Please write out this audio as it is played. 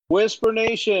Whisper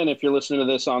Nation, if you're listening to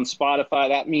this on Spotify,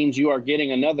 that means you are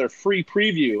getting another free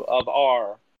preview of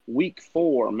our Week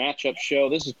 4 matchup show.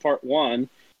 This is part 1.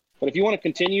 But if you want to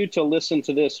continue to listen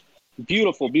to this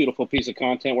beautiful, beautiful piece of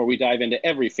content where we dive into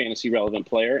every fantasy-relevant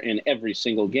player in every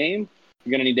single game,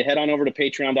 you're going to need to head on over to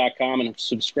patreon.com and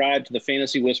subscribe to the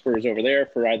Fantasy Whisperers over there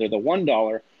for either the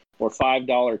 $1 or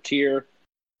 $5 tier.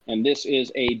 And this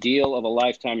is a deal of a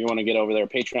lifetime. You want to get over there,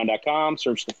 patreon.com,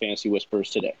 search the Fantasy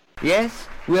Whisperers today. Yes,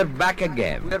 we're back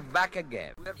again. Hey,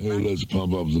 let's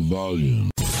pump up the volume.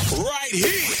 Right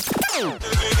here.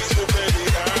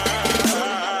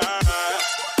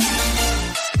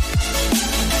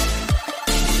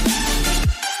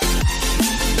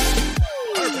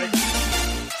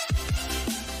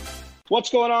 What's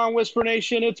going on, Whisper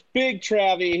Nation? It's Big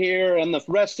Travie here and the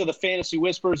rest of the Fantasy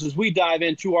Whispers as we dive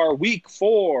into our Week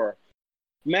 4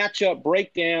 matchup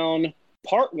breakdown,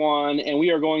 Part 1, and we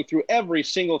are going through every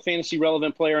single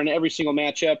fantasy-relevant player in every single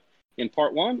matchup in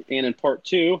Part 1 and in Part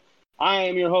 2. I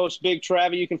am your host, Big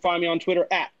Travie. You can find me on Twitter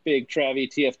at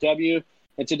BigTravieTFW.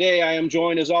 And today I am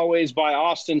joined, as always, by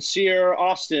Austin Sear.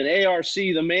 Austin, ARC,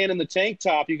 the man in the tank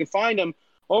top. You can find him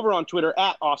over on Twitter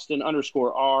at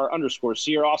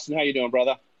Austin_R_Sear. Austin, how you doing,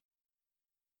 brother?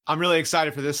 I'm really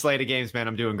excited for this slate of games, man.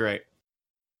 I'm doing great.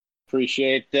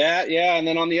 Appreciate that. Yeah, and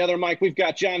then on the other mic, we've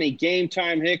got Johnny Game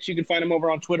Time Hicks. You can find him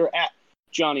over on Twitter at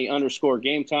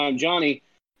Johnny_Game Time. Johnny,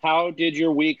 how did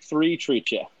your Week 3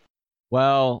 treat you?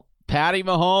 Well, Patty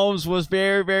Mahomes was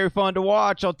very, very fun to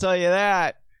watch, I'll tell you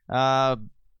that.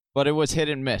 But it was hit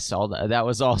and miss. That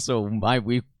was also my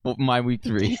week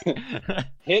 3.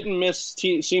 Hit and miss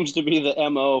seems to be the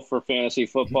MO for fantasy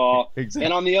football. Exactly.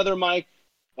 And on the other mic,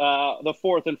 the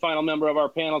fourth and final member of our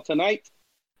panel tonight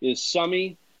is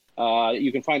Summy.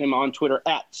 You can find him on Twitter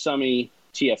at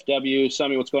SummyTFW.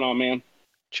 Summy, what's going on, man?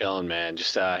 Chilling, man.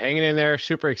 Just hanging in there.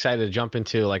 Super excited to jump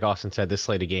into, like Austin said, this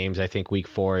slate of games. I think Week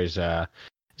 4 is a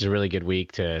really good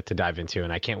week to dive into,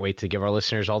 and I can't wait to give our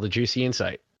listeners all the juicy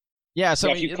insight. Yeah,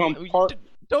 so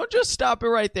don't just stop it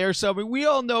right there, Summy. We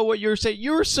all know what you're saying.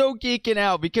 You were so geeking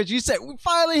out because you said we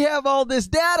finally have all this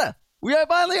data. We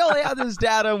finally only have this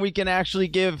data, and we can actually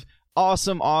give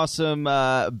awesome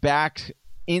back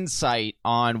insight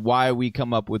on why we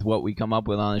come up with what we come up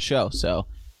with on the show. So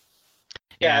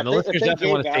yeah, the listeners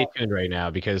definitely want to stay tuned right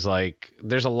now because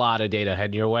there's a lot of data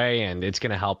heading your way, and it's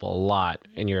going to help a lot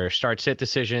in your start-sit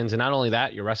decisions, and not only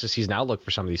that, your rest of season outlook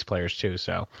for some of these players too.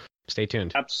 So stay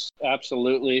tuned.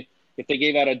 Absolutely. If they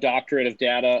gave out a doctorate of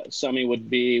data, Summy would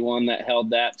be one that held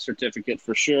that certificate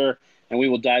for sure, and we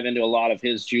will dive into a lot of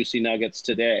his juicy nuggets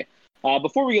today.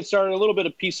 Before we get started, a little bit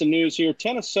of piece of news here.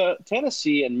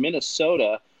 Tennessee and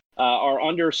Minnesota are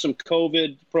under some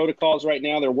COVID protocols right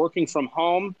now. They're working from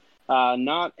home,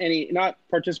 not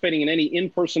participating in any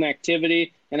in-person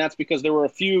activity, and that's because there were a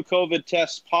few COVID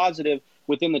tests positive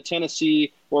within the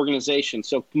Tennessee organization.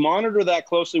 So monitor that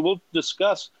closely. We'll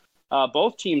discuss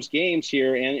both teams' games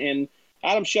here, and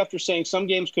Adam Schefter saying some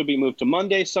games could be moved to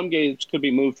Monday, some games could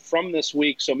be moved from this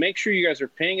week. So make sure you guys are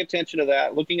paying attention to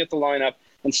that, looking at the lineup,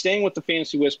 and staying with the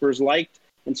Fantasy Whispers, liked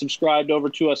and subscribed over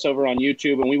to us over on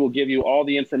YouTube, and we will give you all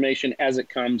the information as it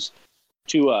comes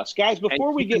to us. Guys,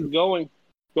 before we get going,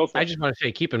 go for it. I just want to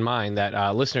say, keep in mind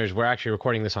that listeners, we're actually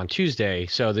recording this on Tuesday,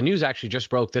 so the news actually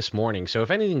just broke this morning. So if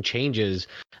anything changes,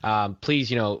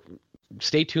 please,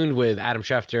 stay tuned with Adam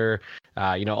Schefter,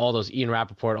 all those Ian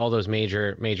Rappaport, all those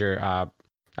major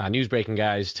news breaking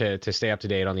guys to stay up to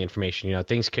date on the information.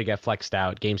 Things could get flexed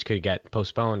out, games could get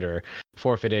postponed or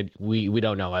forfeited. We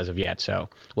don't know as of yet, so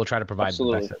we'll try to provide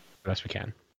the best we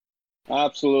can.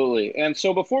 Absolutely. And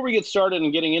so before we get started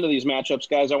and getting into these matchups,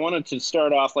 guys, I wanted to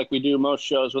start off like we do most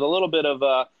shows with a little bit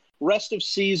of rest of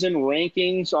season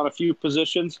rankings on a few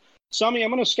positions. Summy,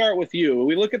 I'm going to start with you.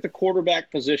 We look at the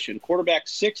quarterback position. Quarterback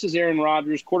 6 is Aaron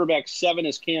Rodgers, quarterback 7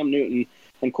 is Cam Newton,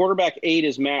 and quarterback 8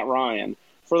 is Matt Ryan.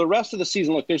 For the rest of the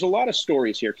season, look, there's a lot of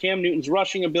stories here. Cam Newton's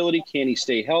rushing ability, can he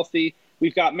stay healthy?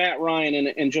 We've got Matt Ryan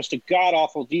and just a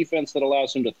god-awful defense that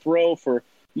allows him to throw for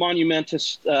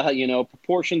monumentous,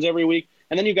 proportions every week.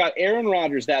 And then you've got Aaron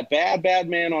Rodgers, that bad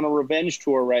man on a revenge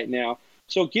tour right now.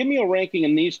 So give me a ranking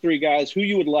in these three guys, who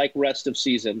you would like rest of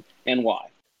season and why.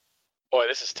 Boy,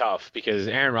 this is tough because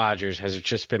Aaron Rodgers has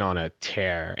just been on a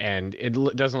tear, and it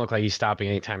doesn't look like he's stopping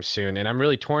anytime soon. And I'm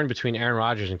really torn between Aaron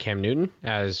Rodgers and Cam Newton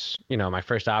as, my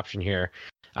first option here.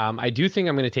 I do think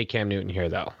I'm going to take Cam Newton here,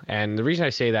 though. And the reason I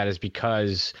say that is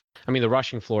because, the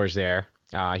rushing floor is there.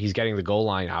 He's getting the goal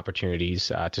line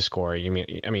opportunities to score.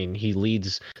 He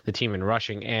leads the team in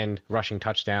rushing and rushing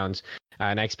touchdowns,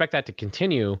 and I expect that to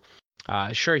continue.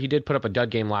 Sure, he did put up a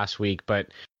dud game last week, but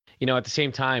at the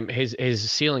same time, his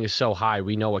ceiling is so high.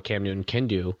 We know what Cam Newton can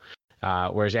do.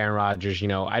 Whereas Aaron Rodgers,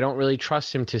 I don't really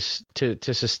trust him to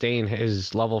sustain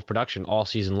his level of production all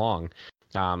season long.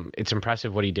 It's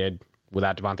impressive what he did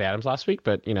without Davante Adams last week,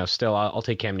 but still, I'll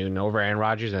take Cam Newton over Aaron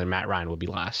Rodgers, and Matt Ryan will be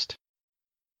last.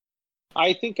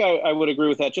 I think I would agree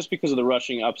with that just because of the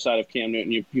rushing upside of Cam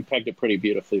Newton. You pegged it pretty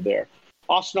beautifully there.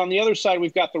 Austin, on the other side,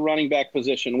 we've got the running back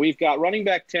position. We've got running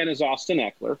back 10 is Austin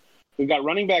Eckler. We've got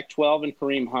running back 12 in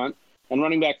Kareem Hunt, and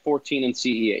running back 14 in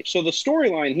CEH. So the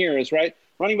storyline here is, right,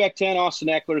 running back 10, Austin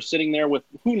Eckler, is sitting there with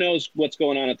who knows what's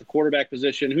going on at the quarterback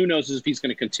position. Who knows if he's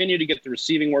going to continue to get the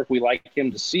receiving work we like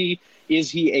him to see.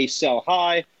 Is he a sell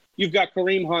high? You've got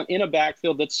Kareem Hunt in a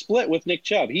backfield that's split with Nick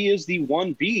Chubb. He is the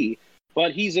 1B,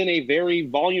 but he's in a very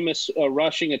voluminous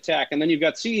rushing attack. And then you've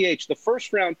got CEH, the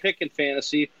first-round pick in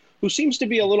fantasy, who seems to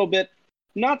be a little bit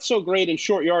not so great in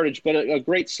short yardage, but a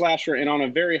great slasher and on a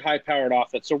very high-powered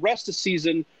offense. So rest of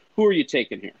season, who are you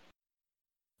taking here?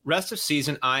 Rest of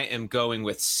season, I am going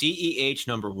with CEH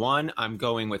number 1. I'm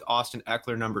going with Austin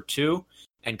Eckler number 2,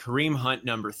 and Kareem Hunt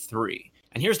number 3.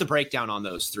 And here's the breakdown on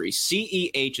those three.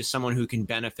 CEH is someone who can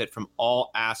benefit from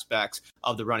all aspects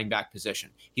of the running back position.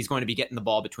 He's going to be getting the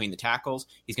ball between the tackles.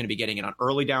 He's going to be getting it on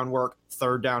early down work,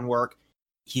 third down work.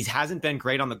 He hasn't been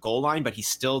great on the goal line, but he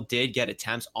still did get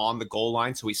attempts on the goal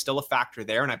line, so he's still a factor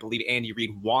there. And I believe Andy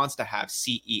Reid wants to have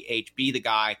CEH be the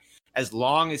guy as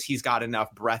long as he's got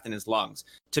enough breath in his lungs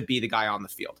to be the guy on the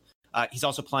field. He's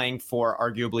also playing for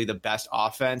arguably the best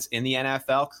offense in the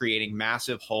NFL, creating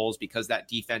massive holes because that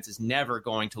defense is never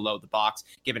going to load the box,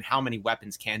 given how many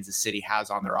weapons Kansas City has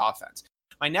on their offense.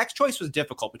 My next choice was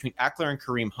difficult between Eckler and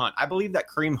Kareem Hunt. I believe that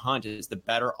Kareem Hunt is the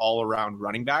better all-around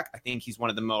running back. I think he's one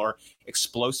of the more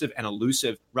explosive and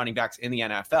elusive running backs in the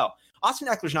NFL. Austin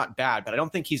Eckler's not bad, but I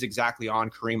don't think he's exactly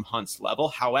on Kareem Hunt's level.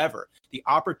 However, the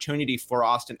opportunity for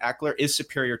Austin Eckler is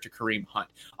superior to Kareem Hunt.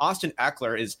 Austin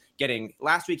Eckler is getting,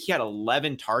 last week he had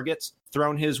 11 targets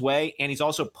thrown his way, and he's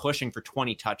also pushing for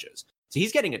 20 touches. So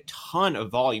he's getting a ton of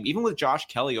volume. Even with Josh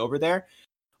Kelly over there,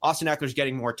 Austin Eckler's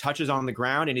getting more touches on the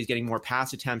ground, and he's getting more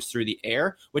pass attempts through the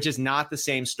air, which is not the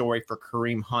same story for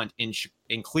Kareem Hunt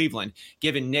in Cleveland,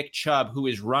 given Nick Chubb, who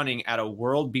is running at a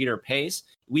world beater pace.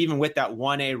 Even with that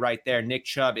 1A right there, Nick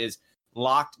Chubb is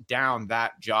locked down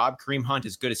that job. Kareem Hunt,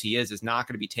 as good as he is not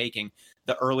going to be taking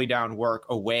the early down work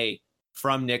away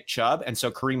from Nick Chubb. And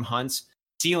so Kareem Hunt's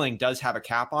ceiling does have a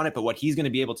cap on it, but what he's going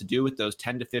to be able to do with those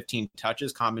 10 to 15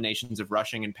 touches, combinations of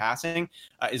rushing and passing,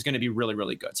 is going to be really,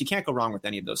 really good. So you can't go wrong with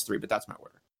any of those three, but that's my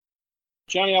order.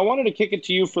 Johnny, I wanted to kick it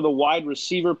to you for the wide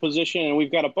receiver position, and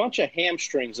we've got a bunch of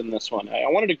hamstrings in this one. I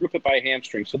wanted to group it by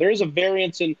hamstring. So there is a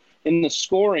variance in the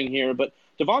scoring here, but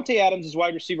Davante Adams is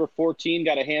wide receiver 14,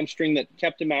 got a hamstring that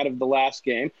kept him out of the last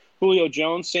game. Julio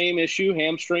Jones, same issue,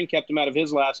 hamstring, kept him out of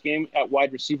his last game at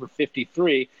wide receiver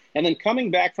 53. And then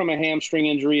coming back from a hamstring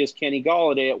injury is Kenny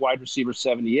Golladay at wide receiver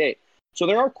 78. So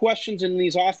there are questions in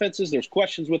these offenses. There's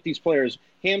questions with these players'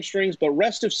 hamstrings, but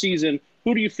rest of season,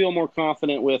 who do you feel more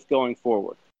confident with going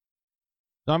forward?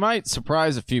 So I might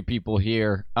surprise a few people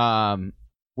here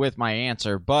with my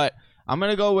answer, but I'm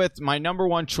going to go with my number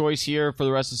one choice here for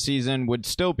the rest of the season would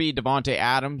still be Davante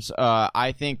Adams.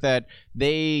 I think that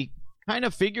they kind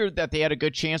of figured that they had a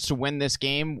good chance to win this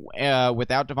game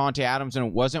without Davante Adams, and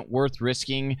it wasn't worth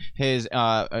risking his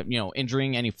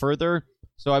injuring any further.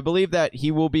 So I believe that he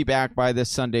will be back by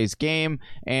this Sunday's game,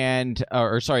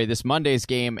 this Monday's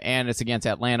game, and it's against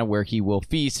Atlanta, where he will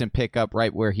feast and pick up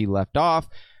right where he left off.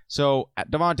 So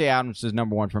Davante Adams is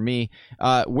number one for me.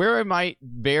 Where it might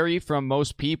vary from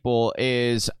most people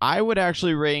is I would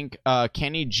actually rank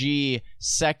Kenny G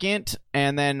second,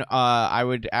 and then I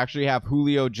would actually have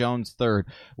Julio Jones third,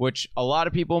 which a lot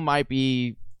of people might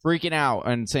be freaking out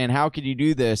and saying, how could you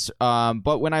do this?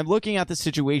 But when I'm looking at the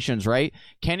situations, right,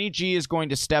 Kenny G is going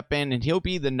to step in and he'll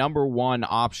be the number one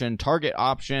option, target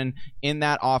option in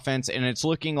that offense, and it's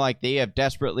looking like they have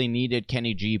desperately needed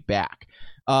Kenny G back.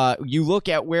 You look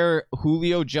at where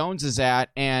Julio Jones is at,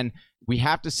 and we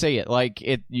have to say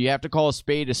it. You have to call a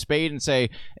spade and say,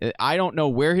 I don't know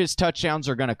where his touchdowns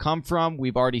are going to come from.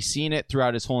 We've already seen it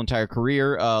throughout his whole entire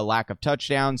career, lack of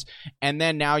touchdowns. And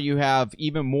then now you have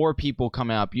even more people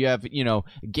coming up. You have,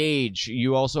 Gage.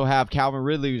 You also have Calvin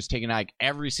Ridley, who's taking like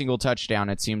every single touchdown,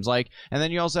 it seems like. And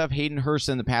then you also have Hayden Hurst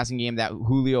in the passing game that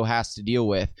Julio has to deal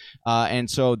with. And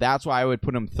so that's why I would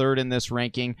put him third in this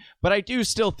ranking. But I do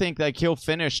still think that he'll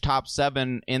finish top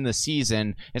 7 in the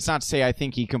season. It's not to say I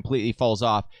think he completely falls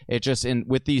off. It just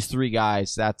with these three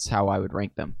guys, that's how I would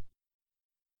rank them.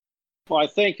 Well, I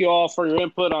thank you all for your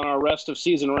input on our rest of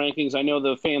season rankings. I know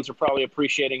the fans are probably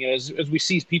appreciating it as we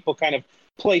see people kind of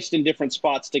placed in different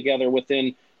spots together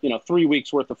within 3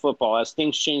 weeks worth of football. As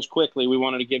things change quickly, we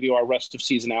wanted to give you our rest of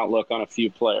season outlook on a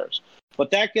few players.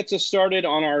 But that gets us started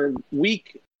on our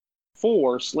week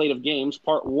 4 slate of games,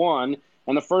 part 1.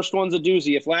 And the first one's a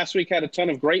doozy. If last week had a ton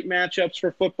of great matchups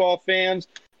for football fans,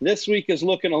 this week is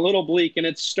looking a little bleak. And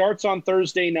it starts on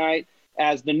Thursday night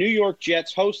as the New York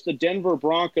Jets host the Denver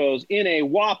Broncos in a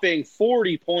whopping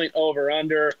 40-point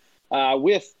over-under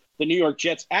with the New York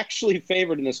Jets actually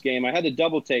favored in this game. I had to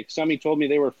double take. Somebody told me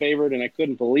they were favored, and I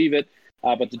couldn't believe it.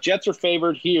 But the Jets are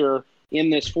favored here in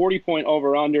this 40-point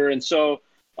over-under. And so,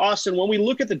 Austin, when we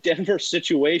look at the Denver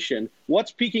situation,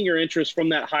 what's piquing your interest from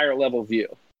that higher-level view?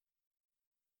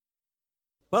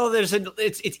 Well,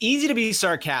 it's easy to be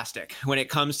sarcastic when it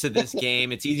comes to this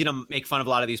game. It's easy to make fun of a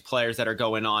lot of these players that are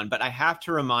going on. But I have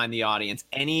to remind the audience,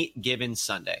 any given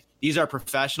Sunday, these are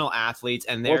professional athletes,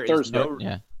 and there is no...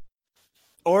 Yeah.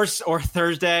 Or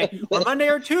Thursday, or Monday,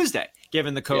 or Tuesday,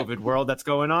 given the COVID world that's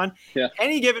going on. Yeah.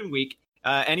 Any given week,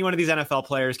 any one of these NFL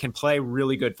players can play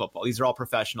really good football. These are all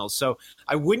professionals. So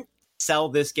I wouldn't sell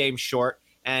this game short.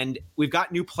 And we've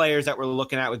got new players that we're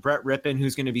looking at with Brett Rippon,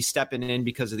 who's going to be stepping in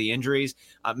because of the injuries.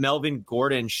 Melvin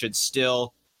Gordon should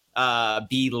still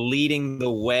be leading the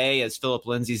way as Philip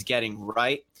Lindsay's getting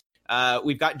right.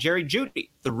 We've got Jerry Jeudy,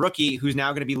 the rookie, who's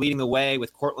now going to be leading the way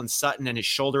with Cortland Sutton and his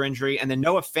shoulder injury. And then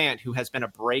Noah Fant, who has been a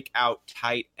breakout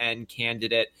tight end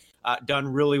candidate, done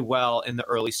really well in the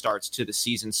early starts to the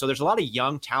season. So there's a lot of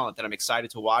young talent that I'm excited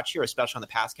to watch here, especially on the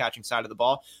pass catching side of the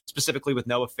ball, specifically with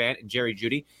Noah Fant and Jerry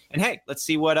Jeudy. And hey, let's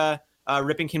see what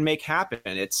Rippon can make happen.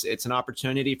 It's an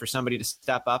opportunity for somebody to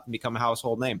step up and become a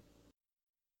household name.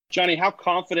 Johnny, how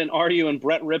confident are you in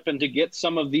Brett Rippon to get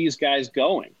some of these guys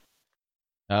going?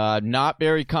 Not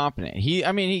very confident.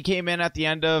 He came in at the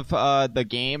end of the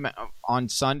game on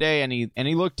Sunday, and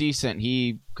he looked decent.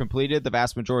 He completed the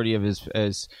vast majority of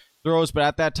his throws, but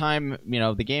at that time,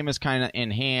 the game is kind of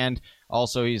in hand.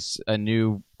 Also, he's a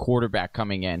new quarterback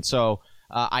coming in, so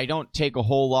I don't take a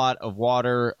whole lot of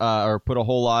water or put a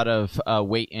whole lot of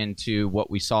weight into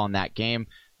what we saw in that game.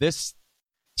 This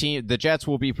team, the Jets,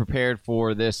 will be prepared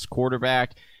for this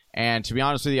quarterback. And to be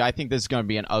honest with you, I think this is going to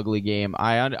be an ugly game.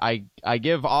 I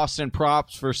give Austin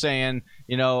props for saying,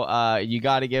 you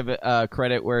got to give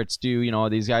credit where it's due.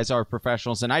 These guys are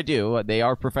professionals, and I do. They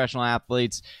are professional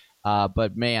athletes.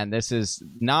 But, man, this is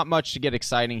not much to get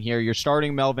exciting here. You're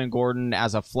starting Melvin Gordon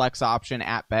as a flex option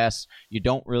at best. You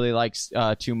don't really like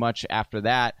too much after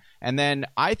that. And then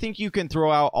I think you can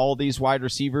throw out all these wide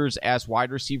receivers as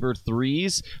wide receiver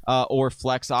 3s or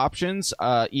flex options.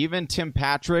 Even Tim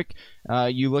Patrick,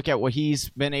 you look at what he's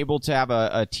been able to have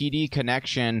a TD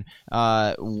connection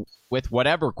with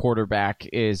whatever quarterback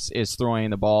is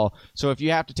throwing the ball. So if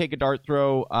you have to take a dart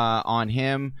throw on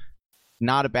him,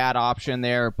 not a bad option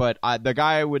there, but the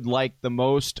guy I would like the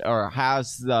most or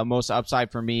has the most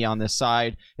upside for me on this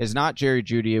side is not Jerry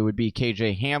Jeudy. It would be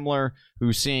KJ Hamler,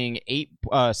 who's seeing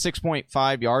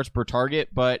 6.5 yards per target,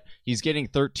 but he's getting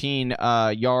 13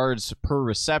 yards per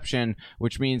reception,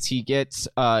 which means he gets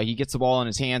the ball in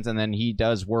his hands and then he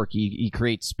does work. He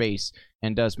creates space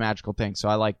and does magical things. So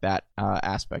I like that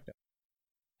aspect of it.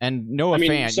 And Noah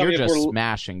Fant, you're just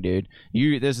smashing, dude.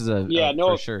 This is a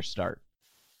for sure start.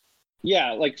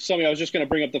 Yeah, like Sammy, I was just going to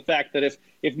bring up the fact that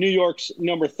if New York's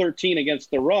number 13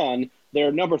 against the run,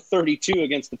 they're number 32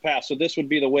 against the pass. So this would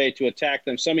be the way to attack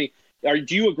them. Sammy,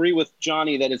 do you agree with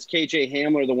Johnny that it's KJ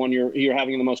Hamler the one you're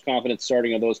having the most confidence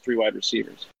starting of those 3 wide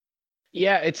receivers?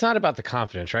 Yeah, it's not about the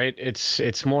confidence, right?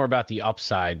 It's more about the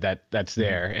upside that's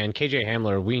there. And KJ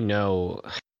Hamler, we know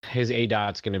his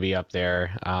ADOT's going to be up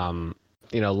there.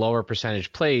 Lower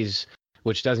percentage plays,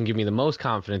 which doesn't give me the most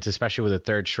confidence, especially with a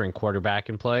third string quarterback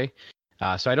in play.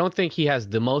 So I don't think he has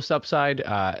the most upside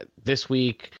this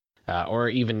week or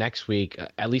even next week,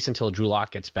 at least until Drew Lock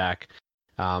gets back.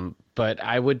 But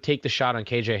I would take the shot on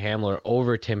KJ Hamler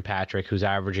over Tim Patrick, who's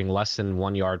averaging less than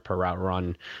 1 yard per route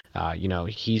run.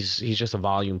 He's just a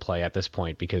volume play at this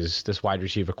point because this wide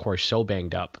receiver core is so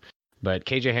banged up. But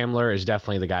KJ Hamler is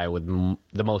definitely the guy with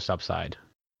the most upside.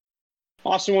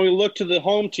 Austin, when we look to the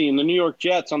home team, the New York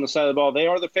Jets on the side of the ball, they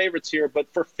are the favorites here.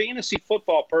 But for fantasy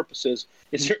football purposes,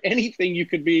 is there anything you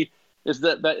could be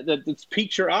that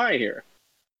piques your eye here?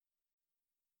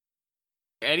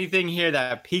 Anything here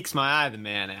that piques my eye, the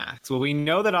man asks. Well, we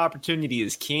know that opportunity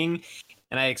is king,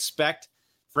 and I expect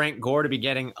Frank Gore to be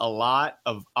getting a lot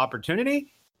of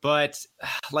opportunity. But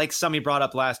like Sammy brought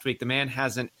up last week, the man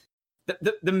hasn't.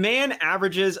 The man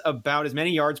averages about as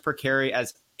many yards per carry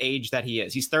as age that he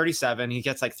is. He's 37. He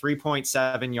gets like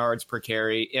 3.7 yards per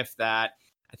carry, if that.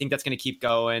 I think that's going to keep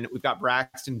going. We've got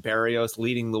Braxton Berrios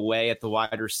leading the way at the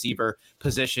wide receiver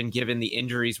position, given the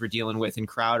injuries we're dealing with in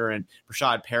Crowder and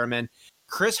Rashad Perriman.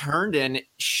 Chris Herndon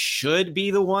should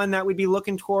be the one that we'd be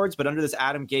looking towards, but under this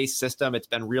Adam Gase system, it's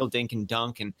been real dink and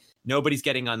dunk, and nobody's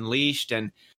getting unleashed.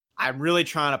 And I'm really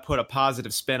trying to put a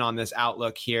positive spin on this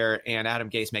outlook here, and Adam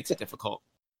Gase makes it difficult.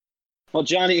 Well,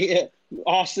 Johnny,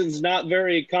 Austin's not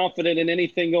very confident in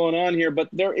anything going on here, but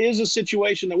there is a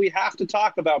situation that we have to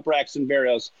talk about, Braxton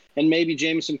Berrios, and maybe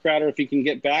Jamison Crowder if he can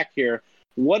get back here.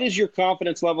 What is your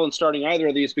confidence level in starting either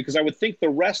of these? Because I would think the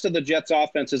rest of the Jets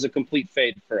offense is a complete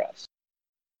fade for us.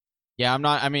 Yeah, I'm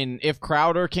not. I mean, if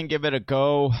Crowder can give it a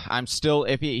go, I'm still.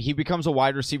 If he becomes a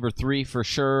wide receiver 3 for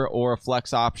sure, or a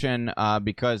flex option,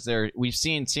 because we've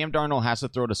seen Sam Darnold has to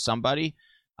throw to somebody,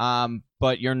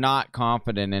 but you're not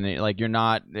confident in it. Like, you're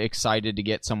not excited to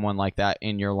get someone like that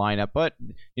in your lineup. But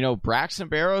Braxton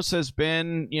Berrios has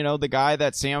been the guy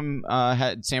that Sam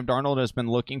Darnold has been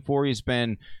looking for. He's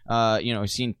been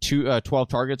he's seen 12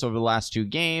 targets over the last 2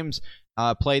 games.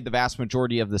 Played the vast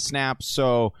majority of the snaps,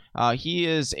 so he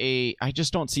is I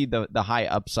just don't see the high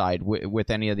upside with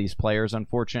any of these players,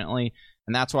 unfortunately,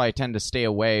 and that's why I tend to stay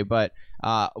away. But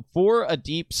for a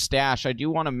deep stash, I do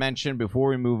want to mention before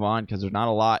we move on, because there's not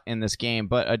a lot in this game,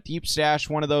 but a deep stash,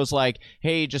 one of those like,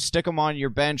 hey, just stick them on your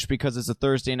bench because it's a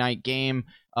Thursday night game,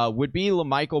 would be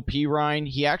LaMichael Pirine.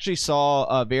 He actually saw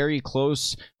a very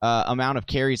close amount of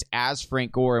carries as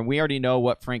Frank Gore, and we already know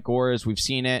what Frank Gore is. We've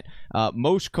seen it.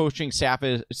 Most coaching staff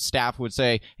would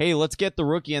say, hey, let's get the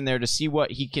rookie in there to see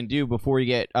what he can do before you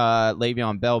get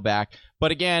Le'Veon Bell back.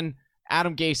 But again,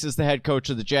 Adam Gase is the head coach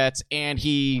of the Jets, and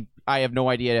I have no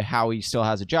idea how he still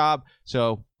has a job,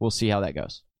 so we'll see how that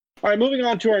goes. All right, moving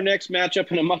on to our next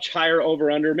matchup in a much higher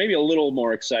over-under, maybe a little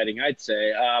more exciting, I'd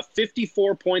say.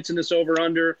 54 points in this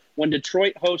over-under when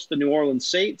Detroit hosts the New Orleans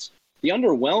Saints. The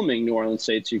underwhelming New Orleans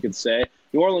Saints, you could say.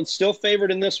 New Orleans still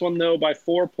favored in this one, though, by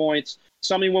 4 points.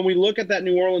 Something, when we look at that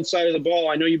New Orleans side of the ball,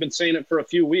 I know you've been saying it for a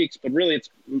few weeks, but really it's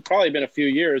probably been a few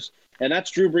years, and that's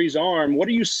Drew Brees' arm. What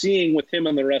are you seeing with him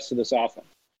and the rest of this offense?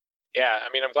 Yeah,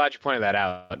 I mean, I'm glad you pointed that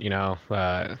out.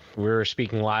 We were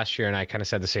speaking last year, and I kind of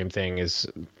said the same thing,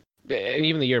 and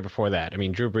even the year before that. I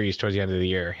mean, Drew Brees, towards the end of the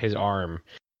year, his arm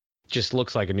just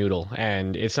looks like a noodle,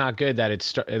 and it's not good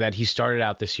that that he started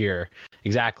out this year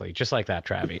exactly just like that,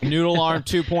 Travi. Noodle arm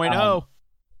 2.0.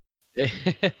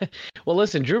 Well,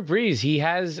 listen, Drew Brees, he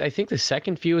has, I think, the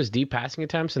second fewest deep passing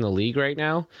attempts in the league right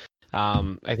now.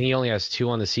 I think he only has 2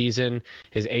 on the season.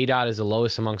 His ADOT is the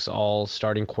lowest amongst all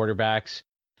starting quarterbacks.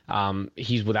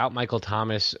 He's without Michael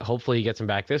Thomas. Hopefully he gets him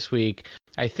back this week.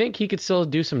 I think he could still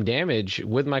do some damage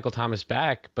with Michael Thomas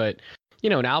back, but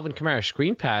an Alvin Kamara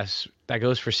screen pass that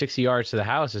goes for 60 yards to the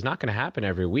house is not going to happen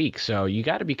every week. So you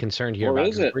got to be concerned here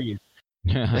about Drew Brees.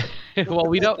 Well,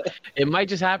 we don't. It might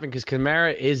just happen because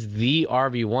Kamara is the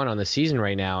RB1 on the season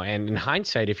right now. And in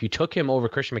hindsight, if you took him over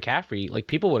Christian McCaffrey, like,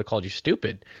 people would have called you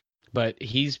stupid. But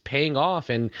he's paying off,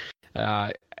 and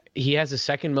he has the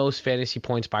second most fantasy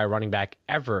points by a running back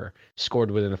ever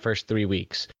scored within the first 3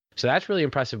 weeks. So that's really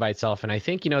impressive by itself. And I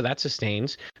think, that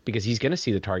sustains because he's going to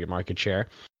see the target market share.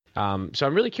 So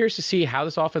I'm really curious to see how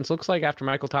this offense looks like after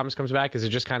Michael Thomas comes back. Is it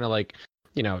just kind of like,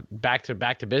 back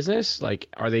to business? Like,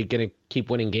 are they going to keep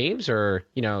winning games, or,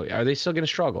 are they still going to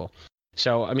struggle?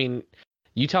 So, I mean,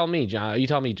 you tell me, John. You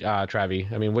tell me,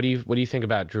 Travi. I mean, what do you think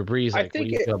about Drew Brees? Like, what do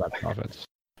you feel about the offense?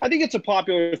 I think it's a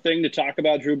popular thing to talk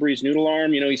about Drew Brees' noodle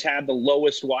arm. He's had the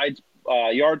lowest wide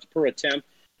yards per attempt,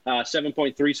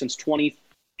 7.3 since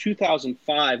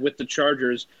 2005 with the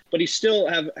Chargers, but he still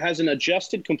has an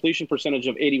adjusted completion percentage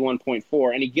of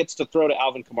 81.4, and he gets to throw to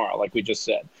Alvin Kamara, like we just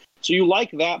said. So you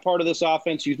like that part of this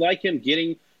offense. You like him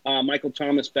getting Michael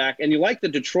Thomas back, and you like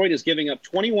that Detroit is giving up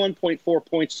 21.4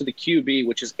 points to the QB,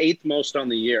 which is 8th most on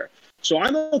the year. So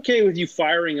I'm okay with you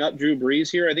firing up Drew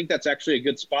Brees here. I think that's actually a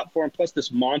good spot for him, plus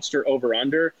this monster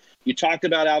over-under. You talked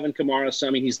about Alvin Kamara,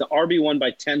 Summy. He's the RB1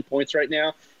 by 10 points right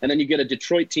now, and then you get a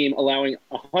Detroit team allowing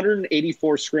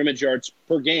 184 scrimmage yards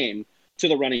per game to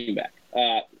the running back.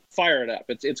 Fire it up.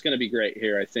 It's going to be great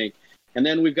here, I think. And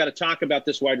then we've got to talk about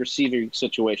this wide receiver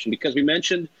situation, because we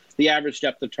mentioned the average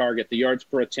depth of target, the yards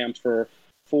per attempt for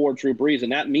Drew Brees,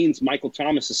 and that means Michael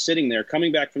Thomas is sitting there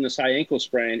coming back from this high ankle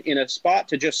sprain in a spot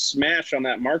to just smash on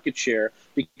that market share,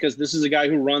 because this is a guy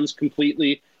who runs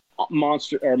completely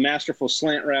masterful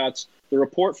slant routes. The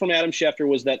report from Adam Schefter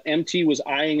was that MT was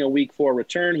eyeing a week 4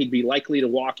 return. He'd be likely to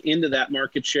walk into that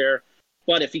market share.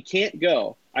 But if he can't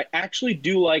go, I actually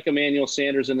do like Emmanuel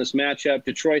Sanders in this matchup.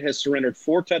 Detroit has surrendered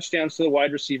 4 touchdowns to the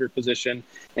wide receiver position,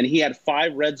 and he had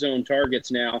 5 red zone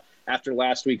targets now after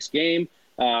last week's game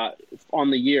on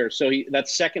the year. So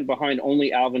that's second behind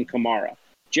only Alvin Kamara.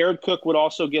 Jared Cook would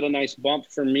also get a nice bump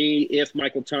for me if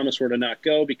Michael Thomas were to not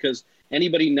go, because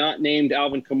anybody not named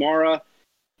Alvin Kamara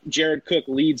Jared Cook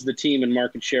leads the team in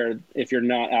market share if you're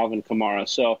not Alvin Kamara.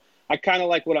 So I kind of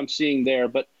like what I'm seeing there.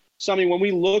 But, Sonny, when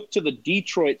we look to the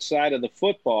Detroit side of the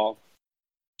football,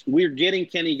 we're getting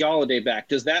Kenny Golladay back.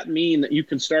 Does that mean that you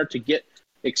can start to get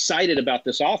excited about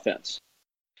this offense?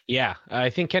 Yeah, I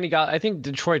think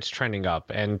Detroit's trending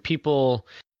up, and people,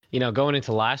 going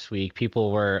into last week,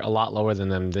 people were a lot lower than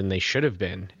them than they should have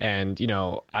been. And,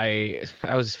 I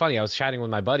was funny. I was chatting with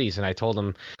my buddies and I told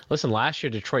them, listen, last year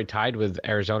Detroit tied with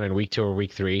Arizona in week 2 or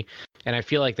week 3. And I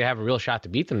feel like they have a real shot to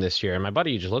beat them this year. And my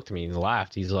buddy just looked at me and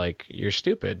laughed. He's like, you're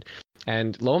stupid.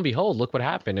 And lo and behold, look what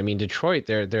happened. I mean, Detroit,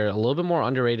 they're a little bit more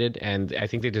underrated, and I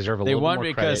think they deserve a little bit more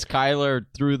credit. They won because Kyler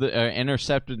threw the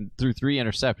 3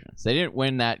 interceptions. They didn't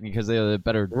win that because they were the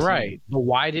better team. Right. But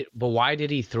why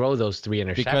did he throw those 3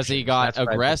 interceptions? Because he got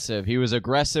aggressive. He was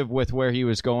aggressive with where he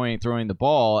was going, throwing the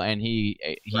ball, and he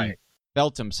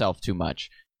felt himself too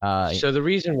much. So the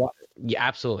reason why, yeah,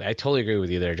 absolutely, I totally agree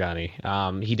with you there, Johnny.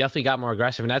 He definitely got more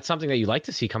aggressive, and that's something that you like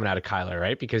to see coming out of Kyler,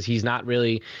 right? Because he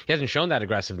hasn't shown that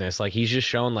aggressiveness. Like, he's just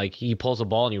shown like he pulls a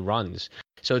ball and he runs.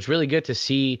 So it's really good to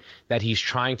see that he's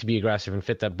trying to be aggressive and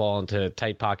fit that ball into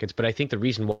tight pockets. But I think the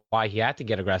reason why he had to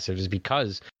get aggressive is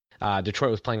because Detroit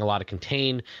was playing a lot of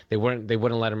contain. They wouldn't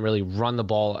let him really run the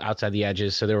ball outside the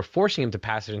edges, so they were forcing him to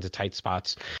pass it into tight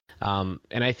spots. And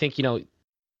I think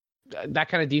that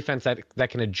kind of defense that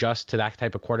can adjust to that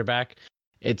type of quarterback,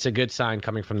 it's a good sign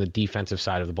coming from the defensive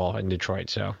side of the ball in Detroit.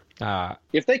 So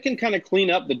if they can kind of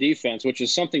clean up the defense, which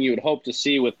is something you would hope to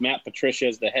see with Matt Patricia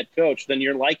as the head coach, then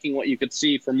you're liking what you could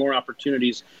see for more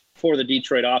opportunities for the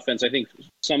Detroit offense. I think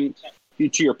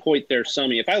to your point there,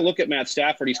 Summy, if I look at Matt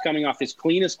Stafford, he's coming off his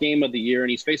cleanest game of the year, and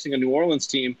he's facing a New Orleans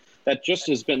team that just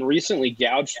has been recently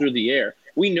gouged through the air.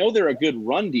 We know they're a good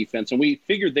run defense, and we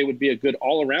figured they would be a good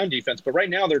all-around defense. But right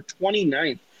now, their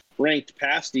 29th ranked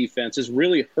pass defense is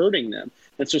really hurting them.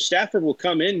 And so Stafford will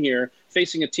come in here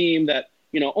facing a team that,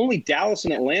 only Dallas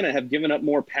and Atlanta have given up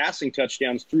more passing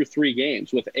touchdowns through 3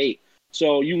 games with 8.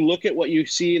 So you look at what you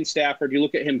see in Stafford, you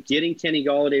look at him getting Kenny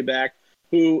Golladay back,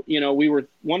 who, we were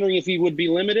wondering if he would be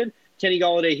limited. Kenny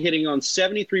Golladay hitting on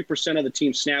 73% of the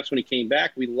team snaps when he came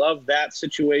back. We love that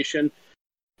situation.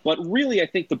 But really, I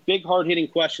think the big hard-hitting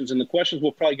questions, and the questions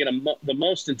we'll probably get the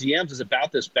most in DMs, is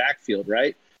about this backfield,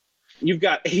 right? You've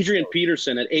got Adrian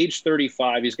Peterson at age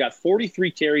 35. He's got 43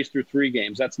 carries through 3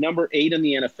 games. That's number 8 in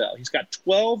the NFL. He's got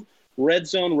 12 red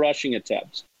zone rushing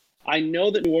attempts. I know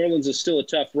that New Orleans is still a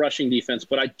tough rushing defense,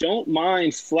 but I don't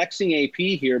mind flexing AP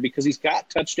here because he's got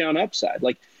touchdown upside.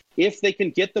 Like, if they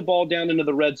can get the ball down into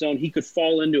the red zone, he could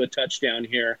fall into a touchdown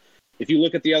here. If you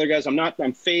look at the other guys,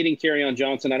 I'm fading Kerryon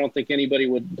Johnson. I don't think anybody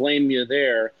would blame you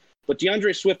there. But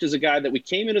DeAndre Swift is a guy that we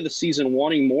came into the season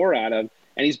wanting more out of,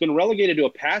 and he's been relegated to a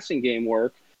passing game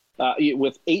work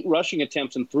with 8 rushing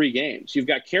attempts in 3 games. You've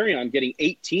got Kerryon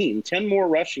getting 10 more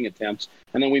rushing attempts,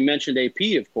 and then we mentioned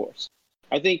AP, of course.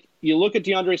 I think you look at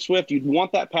DeAndre Swift, you'd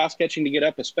want that pass catching to get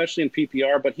up, especially in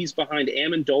PPR, but he's behind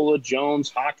Amendola,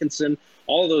 Jones, Hawkinson,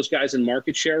 all of those guys in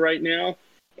market share right now.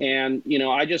 And,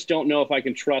 I just don't know if I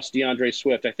can trust DeAndre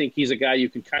Swift. I think he's a guy you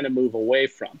can kind of move away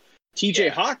from. TJ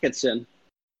Hawkinson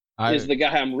is the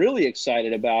guy I'm really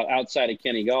excited about outside of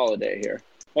Kenny Golladay here.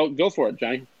 Oh, go for it,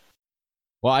 Johnny.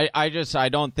 Well, I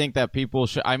don't think that people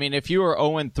should. I mean, if you are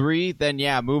 0-3,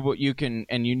 then move what you can,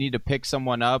 and you need to pick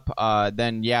someone up.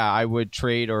 Then I would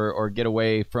trade or get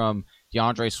away from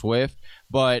DeAndre Swift.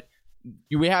 But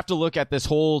we have to look at this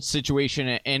whole situation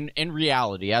in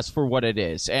reality as for what it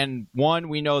is. And one,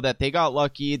 we know that they got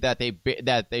lucky that they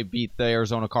beat the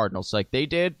Arizona Cardinals like they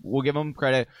did. We'll give them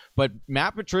credit. But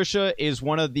Matt Patricia is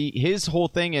his whole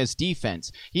thing is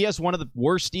defense. He has one of the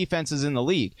worst defenses in the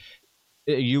league.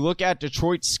 You look at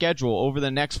Detroit's schedule over the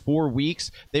next 4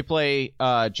 weeks. They play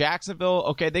Jacksonville.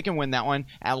 Okay, they can win that one.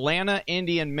 Atlanta,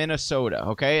 Indy, and Minnesota.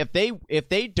 Okay, if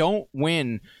they don't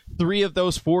win 3 of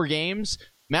those 4 games,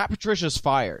 Matt Patricia's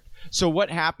fired. So what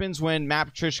happens when Matt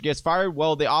Patricia gets fired?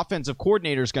 Well, the offensive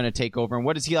coordinator is going to take over. And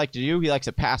what does he like to do? He likes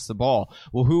to pass the ball.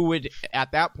 Well, who would,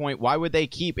 at that point, why would they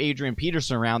keep Adrian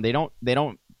Peterson around? They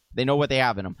know what they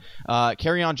have in him.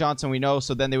 Kerryon Johnson, we know,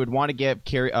 so then they would want to give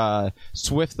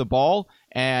Swift the ball.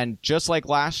 And just like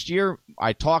last year,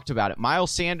 I talked about it.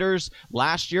 Miles Sanders,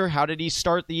 last year, how did he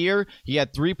start the year? He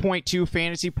had 3.2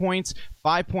 fantasy points,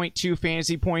 5.2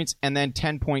 fantasy points, and then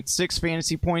 10.6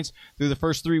 fantasy points through the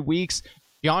first 3 weeks.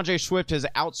 DeAndre Swift has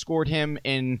outscored him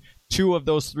in 2 of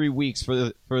those 3 weeks for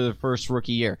the first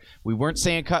rookie year. We weren't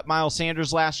saying cut Miles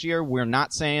Sanders last year. We're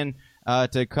not saying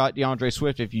to cut DeAndre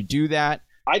Swift. If you do that,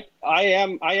 I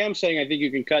am saying I think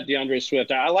you can cut DeAndre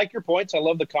Swift. I like your points. I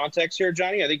love the context here,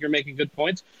 Johnny. I think you're making good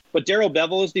points. But Darrell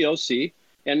Bevell is the OC.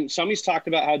 And somebody's talked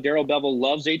about how Darrell Bevell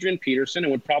loves Adrian Peterson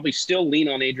and would probably still lean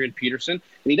on Adrian Peterson.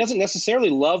 And he doesn't necessarily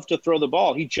love to throw the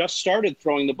ball. He just started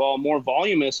throwing the ball more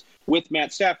voluminous with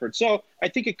Matt Stafford. So I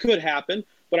think it could happen.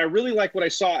 But I really like what I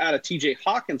saw out of TJ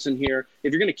Hawkinson here.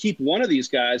 If you're going to keep one of these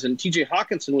guys, and TJ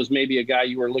Hawkinson was maybe a guy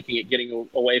you were looking at getting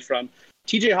away from,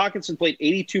 TJ Hawkinson played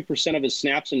 82% of his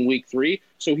snaps in week 3,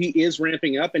 so he is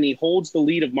ramping up, and he holds the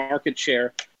lead of market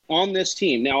share on this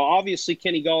team. Now, obviously,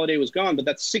 Kenny Golladay was gone, but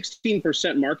that's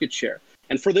 16% market share.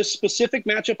 And for this specific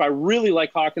matchup, I really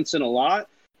like Hawkinson a lot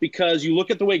because you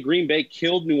look at the way Green Bay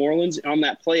killed New Orleans on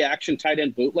that play-action tight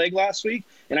end bootleg last week,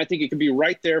 and I think it could be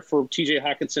right there for TJ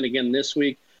Hawkinson again this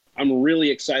week. I'm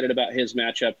really excited about his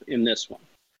matchup in this one.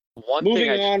 Moving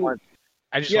on.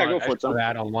 I just want to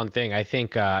add on one thing. I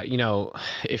think,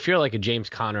 if you're like a James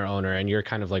Conner owner and you're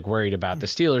kind of like worried about the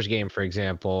Steelers game, for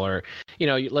example, or,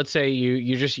 let's say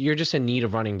you're just in need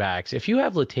of running backs. If you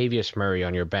have Latavius Murray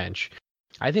on your bench,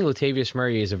 I think Latavius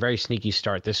Murray is a very sneaky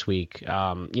start this week.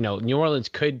 New Orleans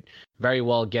could very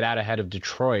well get out ahead of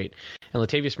Detroit. And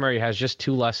Latavius Murray has just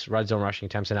 2 less red zone rushing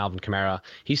attempts than Alvin Kamara.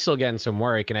 He's still getting some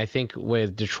work. And I think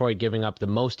with Detroit giving up the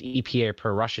most EPA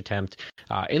per rush attempt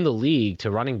in the league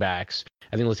to running backs,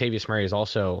 I think Latavius Murray is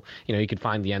also, he could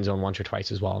find the end zone once or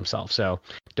twice as well himself. So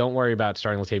don't worry about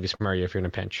starting Latavius Murray if you're in a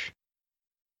pinch.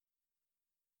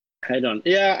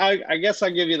 I guess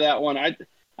I'll give you that one.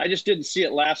 I just didn't see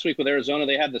it last week with Arizona.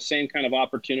 They had the same kind of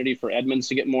opportunity for Edmonds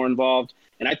to get more involved.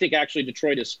 And I think actually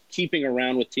Detroit is keeping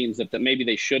around with teams that maybe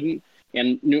they shouldn't.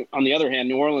 And on the other hand,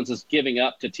 New Orleans is giving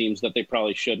up to teams that they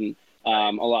probably shouldn't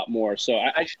a lot more. So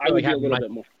I would do a little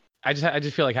bit more. I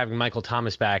just feel like having Michael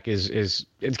Thomas back is it's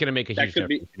going to make a huge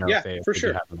difference. For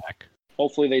sure.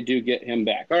 Hopefully they do get him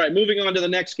back. All right, moving on to the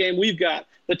next game. We've got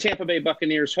the Tampa Bay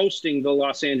Buccaneers hosting the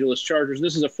Los Angeles Chargers.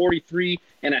 This is a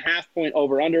 43.5-point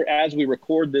over-under as we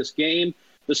record this game.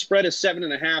 The spread is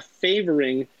 7.5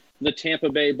 favoring the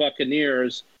Tampa Bay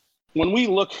Buccaneers. When we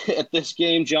look at this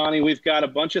game, Johnny, we've got a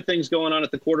bunch of things going on at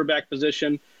the quarterback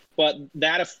position, but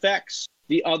that affects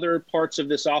the other parts of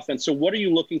this offense. So what are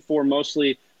you looking for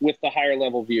mostly with the higher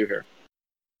level view here?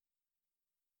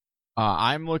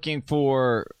 I'm looking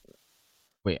for...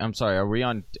 Wait, I'm sorry. Are we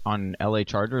on LA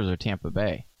Chargers or Tampa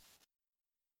Bay?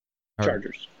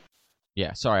 Chargers.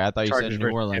 Yeah, sorry. I thought you Chargers said New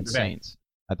Orleans Saints.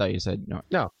 I thought you said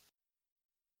no.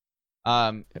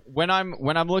 When I'm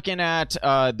looking at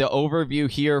the overview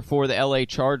here for the LA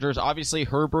Chargers, obviously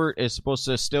Herbert is supposed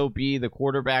to still be the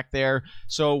quarterback there.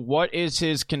 So what is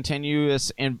his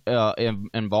continuous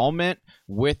involvement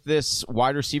with this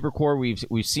wide receiver core?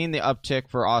 We've seen the uptick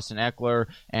for Austin Eckler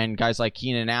and guys like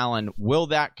Keenan Allen. Will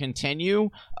that continue,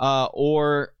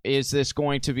 or is this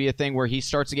going to be a thing where he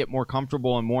starts to get more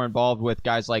comfortable and more involved with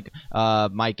guys like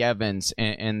Mike Evans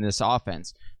in this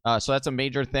offense? So that's a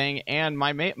major thing. And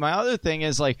my other thing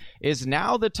is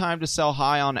now the time to sell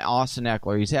high on Austin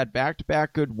Eckler? He's had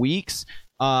back-to-back good weeks.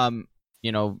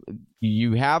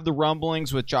 You have the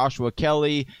rumblings with Joshua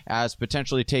Kelly as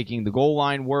potentially taking the goal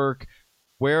line work.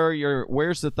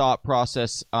 Where's the thought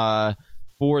process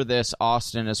for this,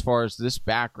 Austin, as far as this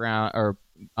background or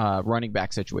running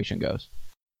back situation goes?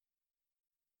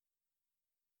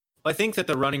 I think that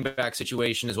the running back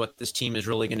situation is what this team is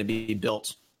really going to be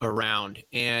built around.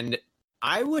 And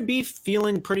I would be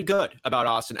feeling pretty good about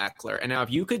Austin Eckler. And now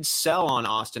if you could sell on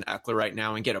Austin Eckler right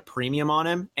now and get a premium on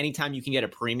him, anytime you can get a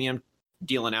premium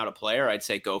dealing out a player, I'd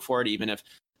say go for it, even if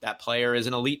that player is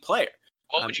an elite player.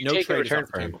 What would you take in return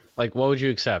for him? Like, what would you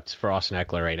accept for Austin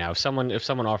Eckler right now? If someone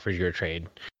offers you a trade,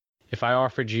 if I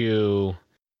offered you,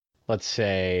 let's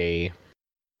say,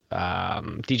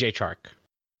 DJ Chark,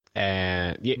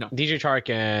 and DJ Chark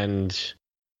and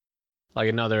like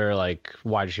another like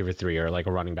wide receiver 3 or like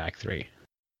a running back 3.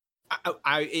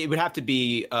 It would have to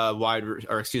be a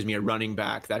running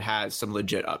back that has some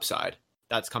legit upside.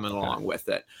 That's coming along with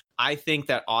it. I think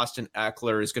that Austin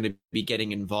Eckler is going to be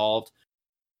getting involved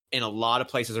in a lot of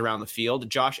places around the field.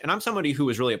 Josh, and I'm somebody who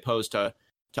was really opposed to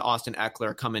Austin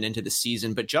Eckler coming into the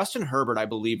season, but Justin Herbert, I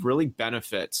believe, really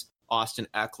benefits Austin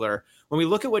Eckler. When we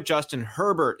look at what Justin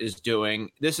Herbert is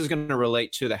doing, this is going to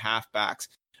relate to the halfbacks.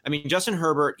 I mean, Justin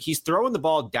Herbert, he's throwing the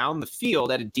ball down the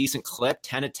field at a decent clip,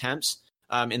 10 attempts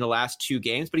in the last 2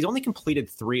 games, but he's only completed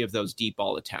 3 of those deep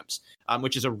ball attempts,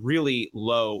 which is a really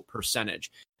low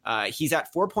percentage. He's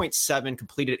at 4.7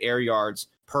 completed air yards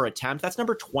per attempt. That's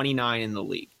number 29 in the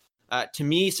league. To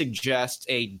me, suggests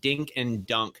a dink and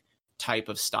dunk type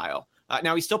of style.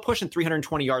 Now, he's still pushing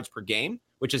 320 yards per game,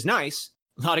 which is nice.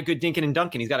 A lot of good dinking and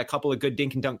dunking. He's got a couple of good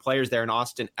dink and dunk players there in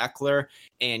Austin Eckler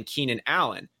and Keenan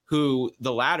Allen, who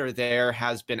the latter there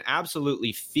has been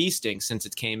absolutely feasting since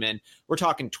it came in. We're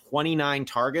talking 29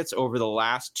 targets over the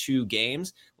last 2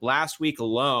 games. Last week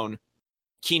alone,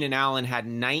 Keenan Allen had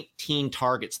 19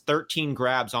 targets, 13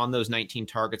 grabs on those 19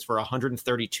 targets for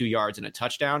 132 yards and a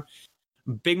touchdown.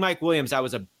 Big Mike Williams, I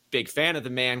was a big fan of the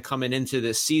man coming into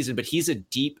this season, but he's a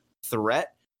deep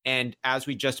threat. And as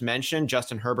we just mentioned,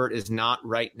 Justin Herbert is not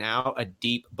right now a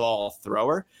deep ball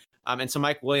thrower. And so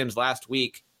Mike Williams last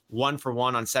week, 1 for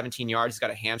 1 on 17 yards. He's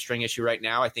got a hamstring issue right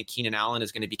now. I think Keenan Allen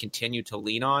is going to be continued to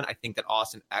lean on. I think that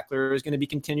Austin Eckler is going to be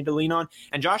continued to lean on.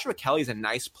 And Joshua Kelly is a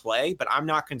nice play, but I'm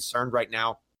not concerned right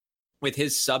now with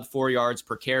his sub 4 yards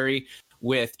per carry,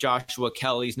 with Joshua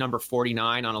Kelly's number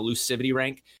 49 on elusivity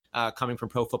rank coming from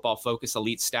Pro Football Focus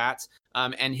Elite Stats.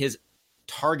 And his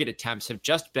target attempts have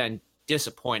just been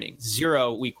disappointing.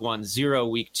 0 week 1, 0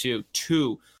 week 2,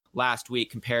 2 last week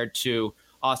compared to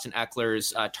Austin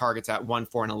Eckler's targets at 1,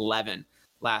 4, and 11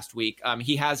 last week.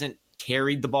 He hasn't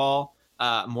carried the ball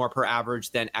more per average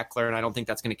than Eckler, and I don't think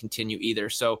that's going to continue either.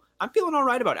 So I'm feeling all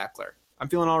right about Eckler. I'm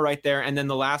feeling all right there. And then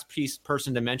the last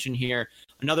person to mention here,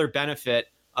 another benefit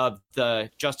of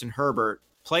the Justin Herbert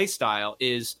play style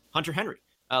is Hunter Henry.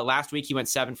 Last week, he went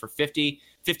 7 for 50,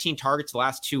 15 targets the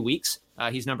last 2 weeks.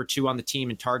 He's number 2 on the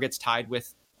team in targets, tied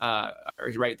with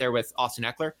right there with Austin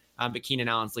Eckler. But Keenan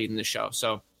Allen's leading the show.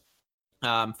 So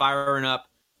firing up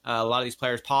a lot of these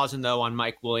players, pausing though on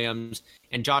Mike Williams,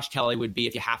 and Josh Kelly would be,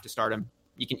 if you have to start him,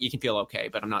 you can feel okay,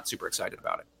 but I'm not super excited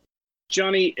about it.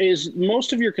 Johnny, is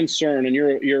most of your concern and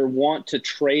your want to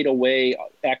trade away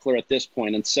Eckler at this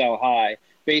point and sell high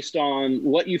based on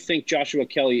what you think Joshua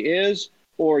Kelly is,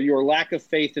 or your lack of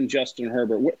faith in Justin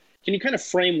Herbert? Can you kind of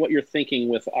frame what you're thinking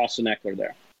with Austin Eckler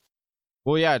there?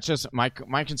 Well, yeah, it's just my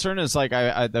concern is like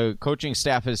the coaching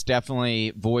staff has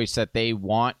definitely voiced that they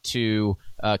want to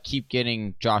keep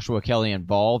getting Joshua Kelly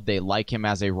involved. They like him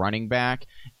as a running back,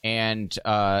 and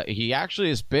he actually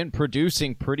has been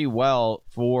producing pretty well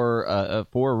for a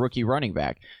rookie running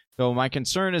back. So my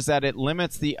concern is that it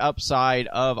limits the upside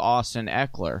of Austin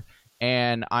Eckler.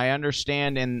 And I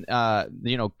understand in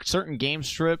certain game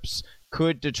strips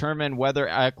could determine whether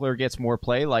Eckler gets more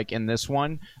play, like in this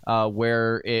one,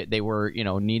 where they were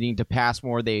needing to pass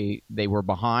more. They were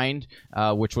behind,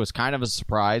 which was kind of a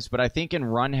surprise. But I think in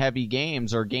run-heavy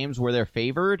games or games where they're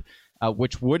favored,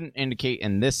 which wouldn't indicate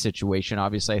in this situation.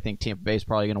 Obviously, I think Tampa Bay is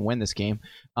probably going to win this game.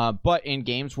 But in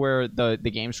games where the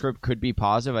game script could be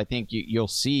positive, I think you'll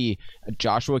see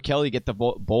Joshua Kelly get the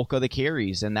bulk of the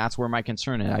carries, and that's where my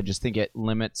concern is. I just think it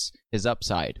limits his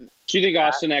upside. Do you think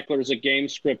Austin Eckler is a game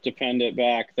script dependent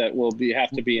back that will have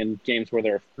to be in games where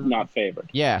they're not favored?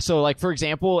 Yeah. So, like, for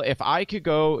example, if I could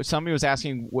go, somebody was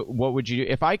asking, what would you do?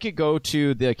 If I could go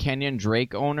to the Kenyon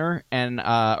Drake owner and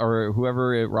or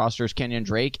whoever rosters Kenyon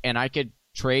Drake, and I could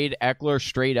trade Eckler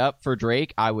straight up for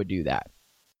Drake, I would do that.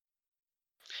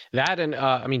 That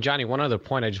and Johnny, one other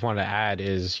point I just wanted to add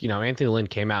is, Anthony Lynn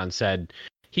came out and said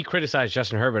he criticized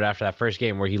Justin Herbert after that first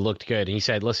game where he looked good. And he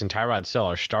said, listen, Tyrod's still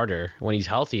our starter. When he's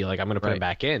healthy, I'm going to put him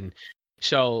back in.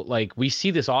 So, we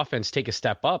see this offense take a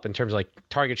step up in terms of,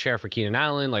 target share for Keenan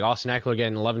Allen, Austin Eckler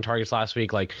getting 11 targets last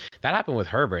week. That happened with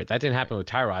Herbert. That didn't happen with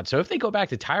Tyrod. So if they go back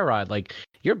to Tyrod,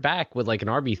 you're back with, an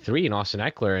RB3 in Austin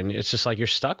Eckler, and it's just you're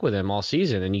stuck with him all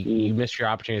season, and you missed your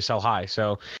opportunity to sell high.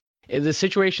 So the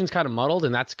situation's kind of muddled,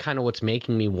 and that's kind of what's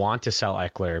making me want to sell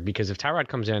Eckler, because if Tyrod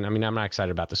comes in, I'm not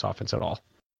excited about this offense at all.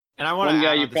 And I want one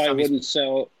guy you probably wouldn't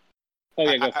sell. Oh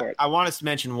yeah, go for it. I want us to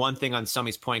mention one thing on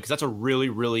Summy's point, because that's a really,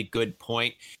 really good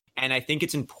point. And I think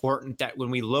it's important that when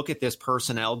we look at this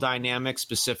personnel dynamic,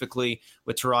 specifically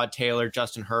with Tyrod Taylor,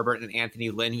 Justin Herbert, and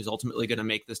Anthony Lynn, who's ultimately going to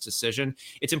make this decision,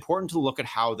 it's important to look at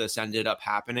how this ended up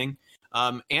happening.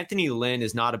 Anthony Lynn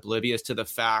is not oblivious to the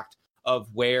fact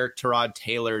of where Tyrod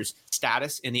Taylor's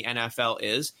status in the NFL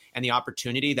is and the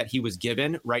opportunity that he was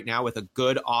given right now with a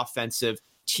good offensive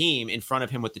team in front of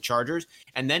him with the Chargers,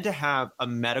 and then to have a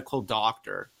medical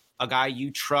doctor, a guy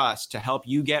you trust to help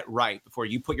you get right before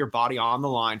you put your body on the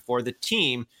line for the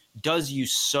team, does you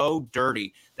so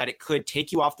dirty that it could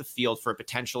take you off the field for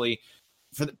potentially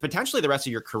the rest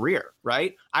of your career,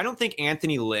 right? I don't think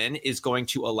Anthony Lynn is going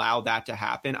to allow that to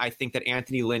happen. I think that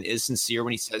Anthony Lynn is sincere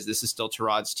when he says this is still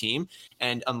Tyrod's team.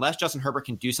 And unless Justin Herbert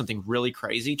can do something really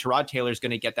crazy, Tyrod Taylor is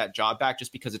going to get that job back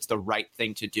just because it's the right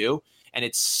thing to do. And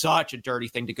it's such a dirty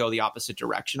thing to go the opposite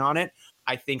direction on it.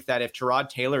 I think that if Tyrod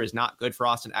Taylor is not good for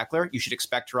Austin Eckler, you should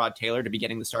expect Tyrod Taylor to be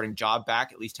getting the starting job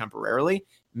back, at least temporarily.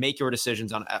 Make your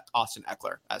decisions on Austin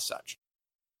Eckler as such.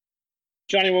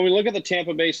 Johnny, when we look at the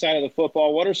Tampa Bay side of the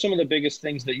football, what are some of the biggest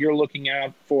things that you're looking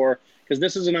out for? Because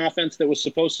this is an offense that was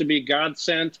supposed to be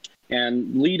God-sent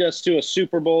and lead us to a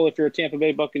Super Bowl if you're a Tampa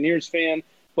Bay Buccaneers fan.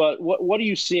 But what are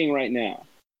you seeing right now?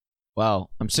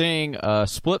 Well, I'm seeing a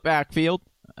split backfield,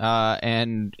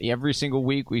 and every single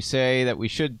week we say that we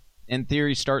should, in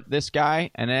theory, start this guy,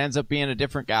 and it ends up being a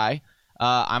different guy.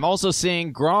 I'm also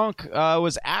seeing Gronk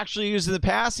was actually used in the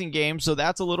passing game, so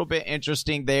that's a little bit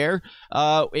interesting there.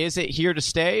 Is it here to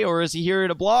stay, or is he here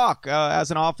to block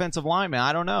as an offensive lineman?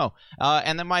 I don't know.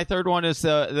 And then my third one is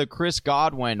the Chris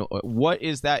Godwin. What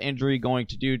is that injury going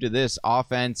to do to this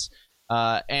offense?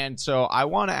 And so I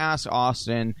want to ask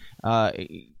Austin.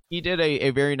 He did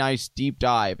a very nice deep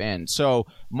dive in. So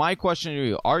my question to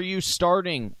you, are you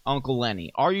starting Uncle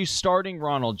Lenny? Are you starting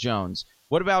Ronald Jones?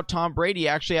 What about Tom Brady?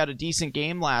 Actually had a decent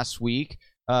game last week,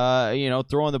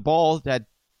 throwing the ball, that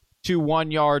 2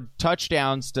 1-yard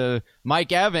touchdowns to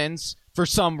Mike Evans for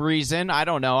some reason. I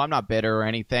don't know. I'm not bitter or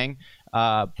anything.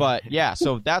 But, yeah,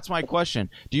 so that's my question.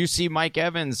 Do you see Mike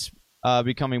Evans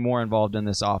becoming more involved in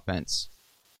this offense?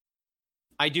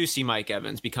 I do see Mike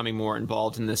Evans becoming more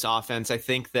involved in this offense. I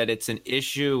think that it's an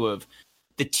issue of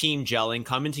the team gelling,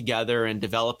 coming together, and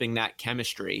developing that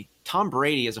chemistry. Tom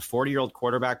Brady is a 40-year-old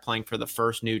quarterback playing for the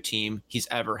first new team he's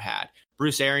ever had.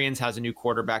 Bruce Arians has a new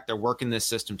quarterback. They're working this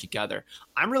system together.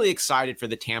 I'm really excited for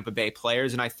the Tampa Bay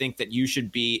players, and I think that you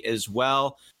should be as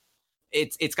well.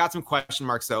 It's got some question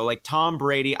marks, though. Like Tom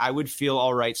Brady, I would feel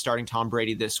all right starting Tom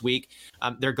Brady this week.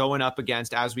 They're going up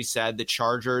against, as we said, the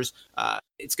Chargers.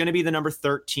 It's going to be the number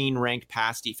 13 ranked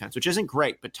pass defense, which isn't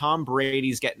great, but Tom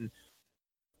Brady's getting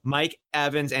Mike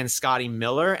Evans and Scotty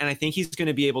Miller, and I think he's going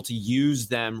to be able to use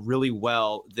them really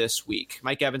well this week.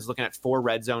 Mike Evans looking at 4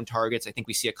 red zone targets. I think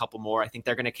we see a couple more. I think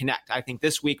they're going to connect. I think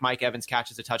this week Mike Evans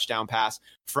catches a touchdown pass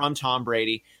from Tom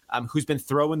Brady, who's been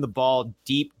throwing the ball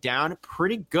deep down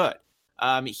pretty good.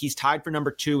 He's tied for number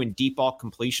 2 in deep ball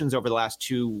completions over the last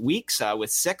 2 weeks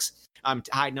with 6.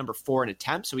 Tied number 4 in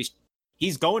attempts. So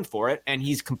he's going for it, and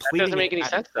he's completing. That doesn't make any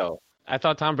sense, though. I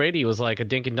thought Tom Brady was like a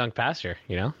dink and dunk passer,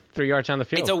 3 yards down the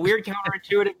field. It's a weird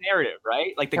counterintuitive narrative,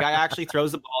 right? Like the guy actually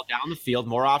throws the ball down the field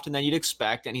more often than you'd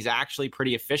expect, and he's actually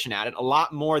pretty efficient at it, a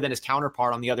lot more than his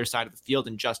counterpart on the other side of the field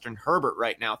in Justin Herbert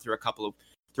right now through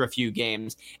a few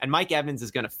games. And Mike Evans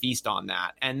is going to feast on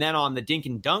that. And then on the dink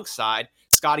and dunk side,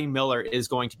 Scotty Miller is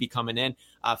going to be coming in.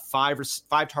 5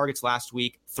 targets last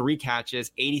week, 3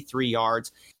 catches, 83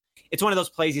 yards. It's one of those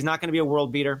plays. He's not going to be a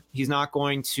world beater. He's not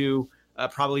going to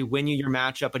probably win you your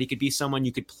matchup, but he could be someone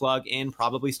you could plug in,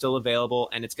 probably still available,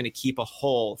 and it's going to keep a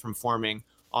hole from forming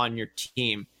on your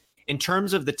team. In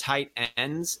terms of the tight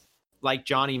ends, like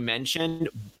Johnny mentioned,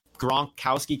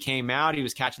 Gronkowski came out. He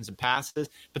was catching some passes,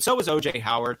 but so was O.J.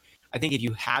 Howard. I think if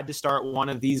you had to start one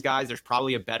of these guys, there's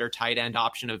probably a better tight end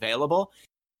option available.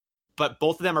 But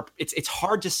both of them are, it's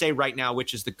hard to say right now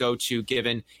which is the go-to,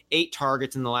 given 8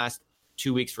 targets in the last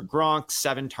 2 weeks for Gronk,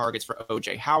 7 targets for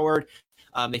O.J. Howard.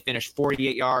 They finished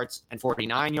 48 yards and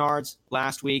 49 yards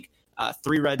last week.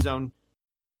 2 red zone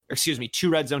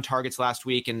targets last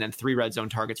week, and then 3 red zone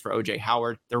targets for O.J.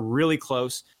 Howard. They're really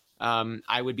close.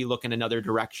 I would be looking another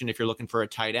direction if you're looking for a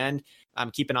tight end.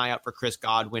 Keep an eye out for Chris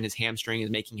Godwin. His hamstring is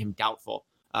making him doubtful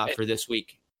for this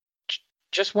week.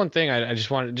 Just one thing,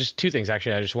 just 2 things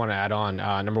actually. I just want to add on.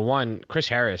 Number one, Chris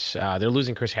Harris. They're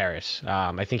losing Chris Harris.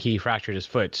 I think he fractured his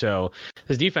foot, so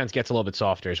his defense gets a little bit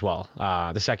softer as well.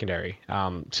 The secondary.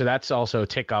 So that's also a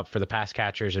tick up for the pass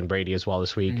catchers and Brady as well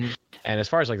this week. Mm-hmm. And as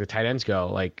far as like the tight ends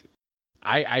go, like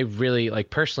I really like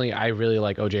personally, I really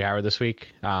like O.J. Howard this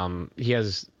week. He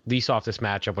has the softest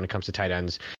matchup when it comes to tight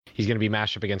ends. He's going to be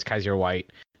matched up against Kaiser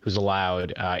White, who's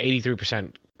allowed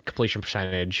 83% completion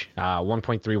percentage,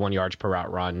 1.31 yards per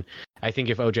route run. I think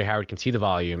if O.J. Howard can see the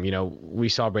volume, we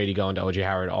saw Brady go into O.J.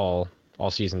 Howard all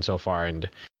season so far, and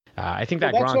I think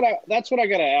that that's what I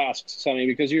got to ask, Sonny,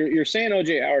 because you're saying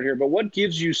O.J. Howard here, but what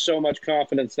gives you so much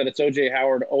confidence that it's O.J.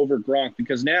 Howard over Gronk?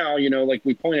 Because now, like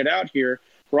we pointed out here,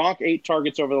 Gronk 8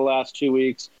 targets over the last 2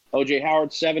 weeks. O.J.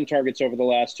 Howard 7 targets over the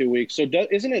last 2 weeks. So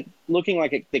isn't it looking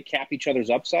like they cap each other's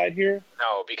upside here?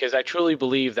 No, because I truly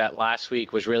believe that last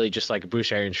week was really just like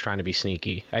Bruce Arians trying to be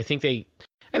sneaky. I think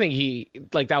he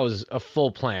that was a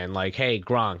full plan. Like, hey,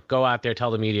 Gronk, go out there,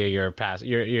 tell the media you're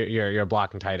a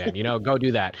blocking tight end. Go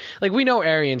do that. Like, we know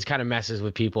Arians kind of messes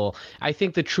with people. I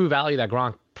think the true value that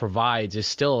Gronk provides is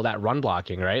still that run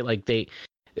blocking, right? Like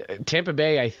Tampa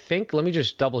Bay, I think. Let me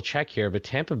just double check here, but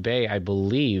Tampa Bay, I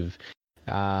believe.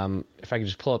 If I can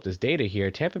just pull up this data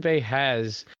here, Tampa Bay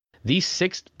has the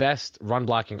 6th best run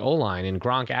blocking O-line, and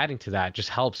Gronk adding to that just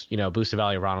helps, boost the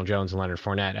value of Ronald Jones and Leonard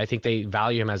Fournette. I think they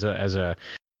value him as a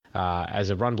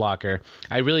run blocker.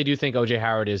 I really do think O.J.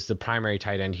 Howard is the primary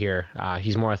tight end here.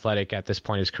 He's more athletic at this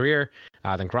point in his career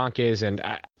than Gronk is, and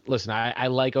listen, I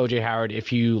like O.J. Howard.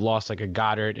 If you lost like a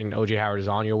Goddard and O.J. Howard is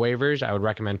on your waivers, I would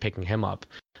recommend picking him up.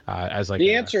 as like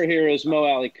the answer here is Mo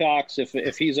Alley Cox.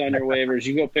 If he's on your waivers,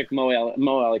 you go pick Mo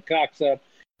Alley Cox up.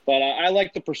 But I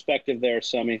like the perspective there,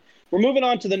 Summy. We're moving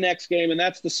on to the next game, and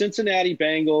that's the Cincinnati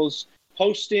Bengals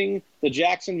hosting the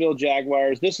Jacksonville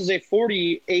Jaguars. This is a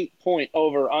 48-point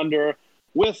over-under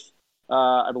with,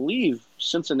 I believe,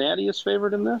 Cincinnati is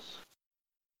favored in this.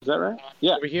 Is that right?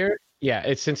 Yeah. Over here? Yeah,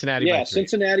 it's Cincinnati. Yeah,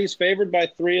 Cincinnati's favored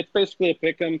by 3. It's basically a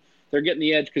pick 'em. They're getting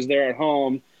the edge because they're at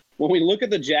home. When we look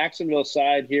at the Jacksonville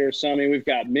side here, Summy, we've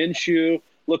got Minshew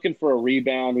looking for a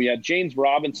rebound. We had James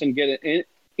Robinson get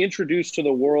introduced to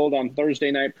the world on Thursday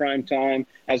night prime time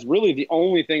as really the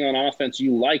only thing on offense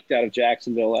you liked out of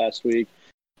Jacksonville last week.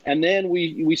 And then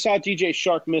we saw DJ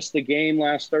Shark miss the game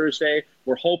last Thursday.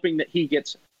 We're hoping that he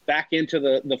gets back into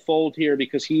the fold here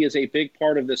because he is a big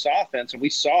part of this offense, and we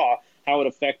saw how it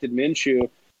affected Minshew.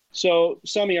 So,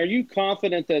 Summy, are you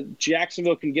confident that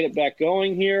Jacksonville can get it back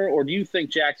going here, or do you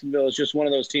think Jacksonville is just one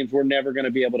of those teams we're never going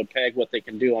to be able to peg what they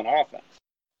can do on offense?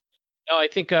 No, I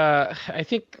think I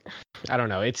don't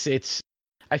know.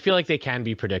 I feel like they can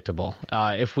be predictable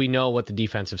if we know what the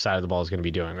defensive side of the ball is going to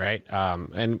be doing, right?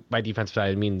 And by defensive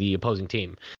side, I mean the opposing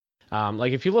team.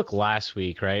 Like if you look last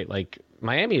week, right? Like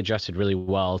Miami adjusted really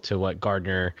well to what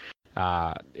Gardner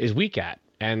is weak at.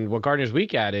 And what Gardner's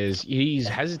weak at is he's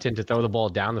hesitant to throw the ball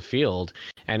down the field.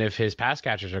 And if his pass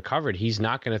catchers are covered, he's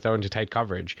not going to throw into tight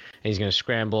coverage. And he's going to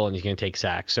scramble and he's going to take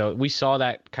sacks. So we saw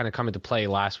that kind of come into play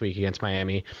last week against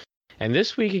Miami. And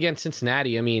this week against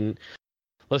Cincinnati, I mean,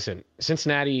 listen,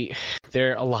 Cincinnati,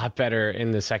 they're a lot better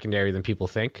in the secondary than people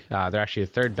think. They're actually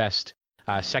the third best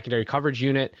secondary coverage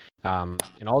unit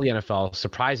in all the NFL.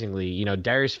 Surprisingly, you know,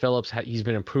 Darius Phillips, he's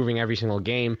been improving every single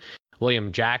game.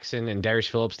 William Jackson and Darius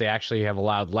Phillips, they actually have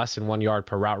allowed less than 1 yard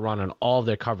per route run on all of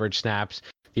their coverage snaps.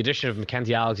 The addition of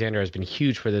Mackenzie Alexander has been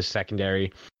huge for this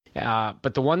secondary.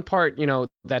 But the one part, you know,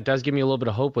 that does give me a little bit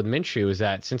of hope with Minshew is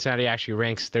that Cincinnati actually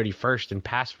ranks 31st in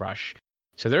pass rush.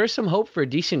 So there is some hope for a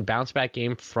decent bounce back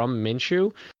game from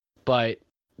Minshew, but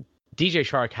DJ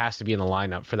Shark has to be in the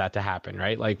lineup for that to happen,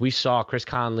 right? Like we saw Chris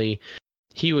Conley,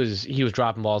 he was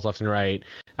dropping balls left and right.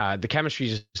 The chemistry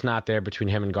is just not there between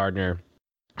him and Gardner.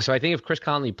 So I think if Chris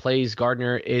Conley plays,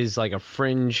 Gardner is like a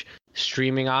fringe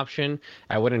streaming option.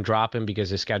 I wouldn't drop him because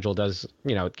his schedule does,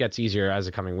 you know, it gets easier as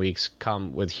the coming weeks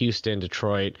come with Houston,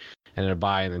 Detroit, and then a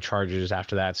bye and then Chargers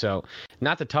after that. So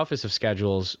not the toughest of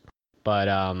schedules,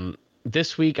 but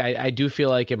this week I do feel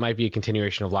like it might be a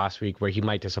continuation of last week where he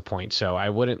might disappoint. So I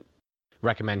wouldn't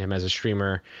recommend him as a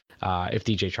streamer if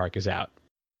DJ Shark is out.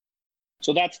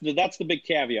 So that's the big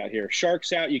caveat here.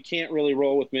 Shark's out, you can't really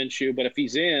roll with Minshew, but if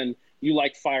he's in, you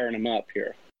like firing him up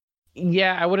here.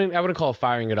 Yeah, I wouldn't call it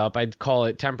firing it up. I'd call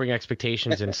it tempering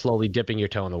expectations and slowly dipping your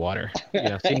toe in the water. You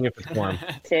know, seeing if it's warm.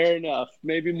 Fair enough.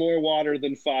 Maybe more water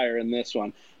than fire in this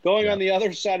one. Going on the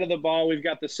other side of the ball, we've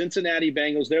got the Cincinnati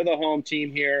Bengals. They're the home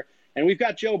team here. And we've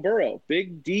got Joe Burrow,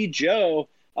 Big D Joe,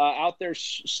 out there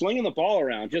slinging the ball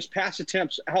around. Just pass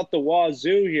attempts out the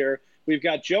wazoo here. We've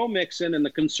got Joe Mixon, and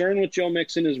the concern with Joe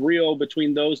Mixon is real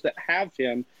between those that have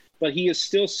him, but he is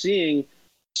still seeing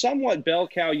somewhat bell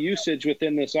cow usage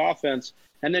within this offense.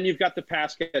 And then you've got the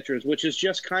pass catchers, which is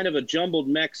just kind of a jumbled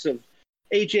mix of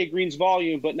A.J. Green's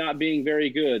volume but not being very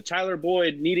good, Tyler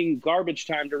Boyd needing garbage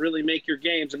time to really make your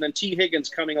games, and then T. Higgins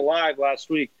coming alive last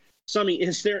week. Summy,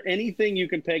 is there anything you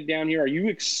can peg down here? Are you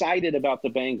excited about the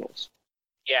Bengals?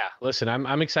 Yeah, listen,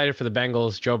 I'm excited for the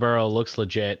Bengals. Joe Burrow looks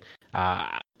legit.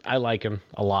 I like him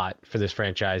a lot for this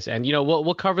franchise. And, you know,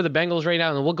 we'll cover the Bengals right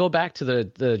now, and we'll go back to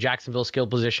the Jacksonville skill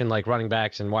position like running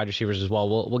backs and wide receivers as well.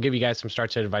 We'll give you guys some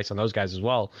start-sit advice on those guys as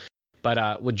well.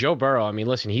 But with Joe Burrow, I mean,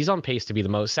 listen, he's on pace to be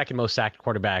the second most sacked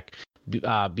quarterback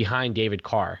behind David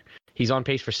Carr. He's on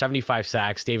pace for 75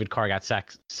 sacks. David Carr got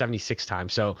sacked 76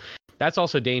 times. So that's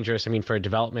also dangerous. I mean, for a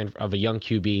development of a young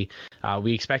QB,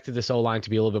 we expected this O-line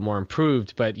to be a little bit more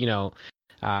improved, but, you know,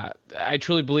 I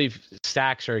truly believe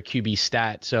sacks are a QB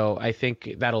stat, so I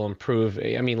think that'll improve.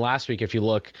 I mean, last week, if you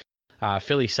look,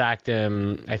 Philly sacked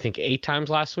him, I think, 8 times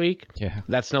last week. Yeah.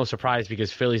 That's no surprise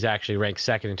because Philly's actually ranked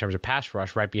second in terms of pass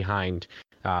rush right behind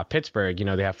Pittsburgh. You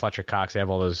know, they have Fletcher Cox. They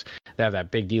have all those. They have that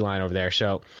big D-line over there.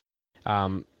 So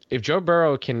if Joe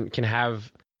Burrow can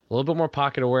have a little bit more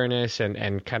pocket awareness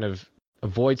and kind of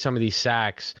avoid some of these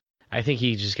sacks, I think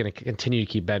he's just going to continue to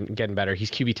keep getting better.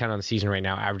 He's QB 10 on the season right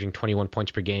now, averaging 21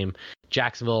 points per game.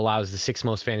 Jacksonville allows the 6th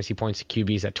most fantasy points to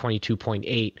QBs at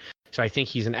 22.8. So I think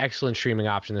he's an excellent streaming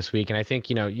option this week. And I think,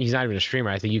 you know, he's not even a streamer.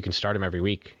 I think you can start him every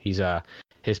week. His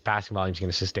passing volume is going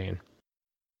to sustain.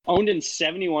 Owned in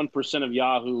 71% of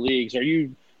Yahoo leagues. Are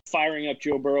you firing up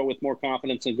Joe Burrow with more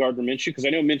confidence than Gardner Minshew? Because I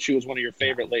know Minshew was one of your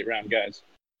favorite late round guys.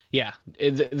 Yeah,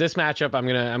 this matchup, I'm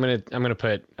gonna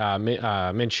put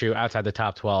Minshew outside the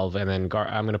top 12, and then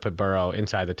I'm gonna put Burrow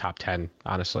inside the top 10.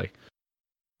 Honestly,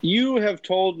 you have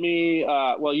told me,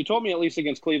 you told me at least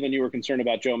against Cleveland you were concerned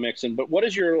about Joe Mixon. But what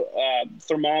is your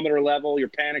thermometer level, your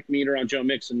panic meter on Joe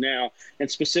Mixon now,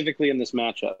 and specifically in this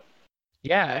matchup?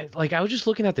 Yeah, like I was just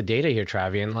looking at the data here,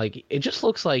 Travi, and like it just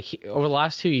looks like over the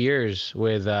last 2 years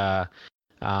with the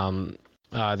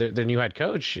new head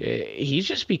coach, he's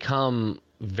just become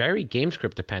very game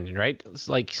script dependent, right? It's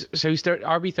like, so he's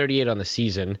RB 38 on the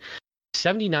season.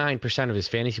 79% of his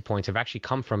fantasy points have actually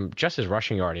come from just his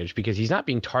rushing yardage because he's not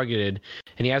being targeted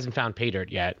and he hasn't found pay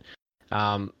dirt yet.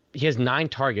 He has 9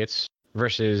 targets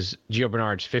versus Gio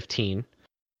Bernard's 15.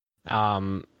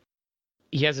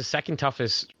 He has the second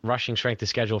toughest rushing strength of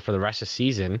schedule for the rest of the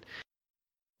season.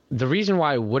 The reason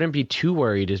why I wouldn't be too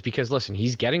worried is because, listen,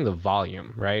 he's getting the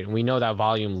volume, right? And we know that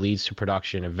volume leads to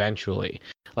production eventually.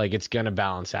 Like, it's going to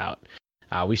balance out.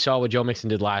 We saw what Joe Mixon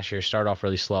did last year. Started off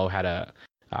really slow, had a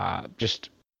just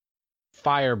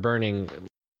fire burning,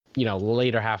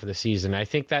 later half of the season. I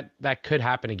think that could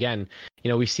happen again.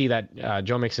 We see that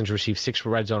Joe Mixon's received 6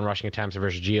 red zone rushing attempts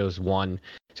versus Gio's 1.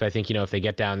 So I think, if they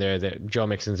get down there, that Joe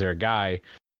Mixon's their guy.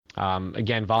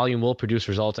 Again, volume will produce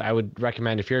results. I would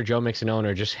recommend, if you're a Joe Mixon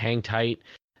owner, just hang tight.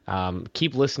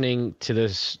 Keep listening to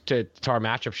this to our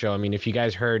matchup show. I mean, if you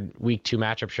guys heard week 2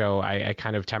 matchup show, I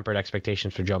kind of tempered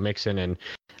expectations for Joe Mixon, and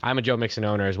I'm a Joe Mixon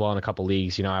owner as well in a couple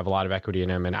leagues. I have a lot of equity in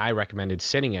him, and I recommended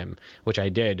sitting him, which I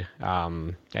did.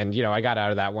 And I got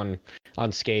out of that one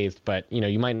unscathed. But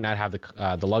you might not have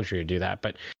the luxury to do that.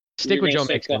 But stick with Joe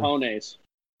Mixon. Cojones.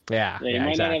 Yeah, you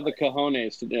might not have the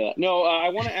cojones to do that. No, I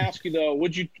want to ask you though,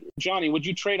 would you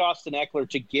trade Austin Eckler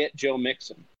to get Joe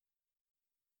Mixon?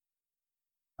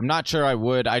 I'm not sure I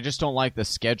would. I just don't like the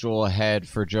schedule ahead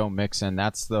for Joe Mixon.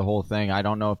 That's the whole thing. I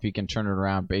don't know if he can turn it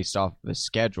around based off the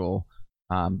schedule,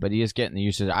 but he is getting the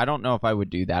usage. I don't know if I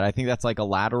would do that. I think that's like a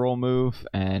lateral move,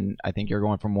 and I think you're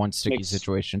going from one sticky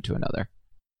situation to another.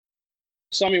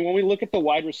 So, I mean, when we look at the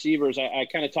wide receivers, I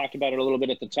kind of talked about it a little bit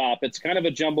at the top. It's kind of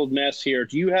a jumbled mess here.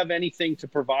 Do you have anything to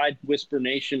provide Whisper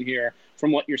Nation here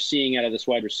from what you're seeing out of this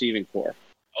wide receiving core?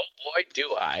 Oh, boy,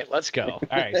 do I. Let's go. All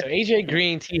right, so A.J.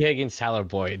 Green, T. Higgins, Tyler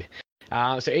Boyd.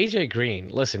 So A.J. Green,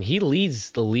 listen, he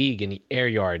leads the league in air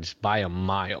yards by a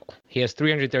mile. He has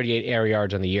 338 air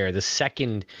yards on the year. The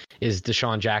second is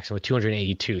Deshaun Jackson with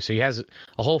 282. So he has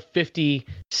a whole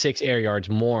 56 air yards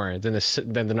more than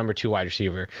the number 2 wide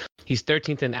receiver. He's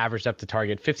 13th in average depth to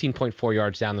target, 15.4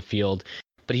 yards down the field.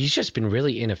 But he's just been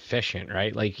really inefficient,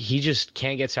 right? Like, he just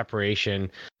can't get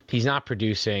separation. He's not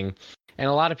producing. And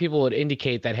a lot of people would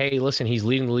indicate that, hey, listen, he's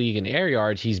leading the league in air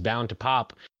yards. He's bound to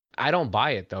pop. I don't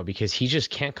buy it, though, because he just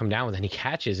can't come down with any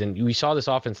catches. And we saw this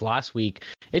offense last week.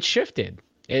 It shifted.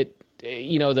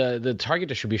 The target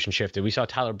distribution shifted. We saw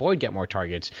Tyler Boyd get more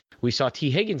targets. We saw T.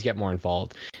 Higgins get more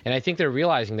involved. And I think they're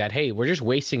realizing that, hey, we're just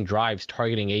wasting drives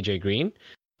targeting A.J. Green,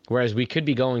 whereas we could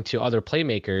be going to other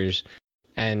playmakers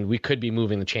and we could be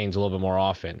moving the chains a little bit more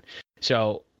often.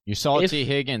 So you saw T.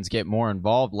 Higgins get more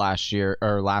involved last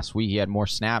week. He had more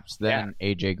snaps than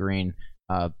A.J. Green.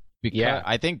 I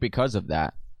think because of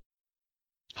that.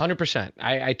 100%.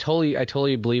 I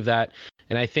totally believe that.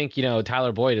 And I think,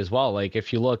 Tyler Boyd as well. Like,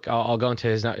 if you look, I'll go into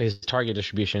his target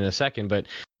distribution in a second. But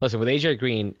listen, with A.J.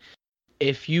 Green,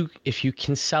 if you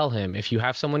can sell him, if you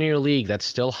have someone in your league that's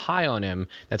still high on him,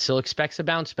 that still expects a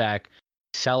bounce back,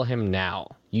 sell him now.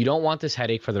 You don't want this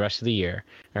headache for the rest of the year.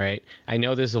 All right. I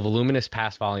know there's a voluminous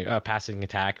passing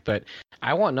attack, but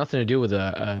I want nothing to do with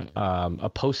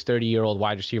a post 30-year-old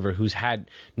wide receiver who's had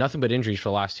nothing but injuries for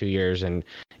the last 2 years, and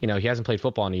he hasn't played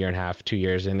football in a year and a half, 2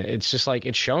 years, and it's just like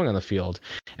it's showing on the field.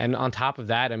 And on top of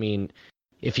that, I mean,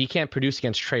 if he can't produce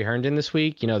against Trey Herndon this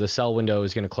week, the sell window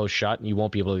is going to close shut, and you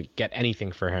won't be able to get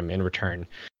anything for him in return.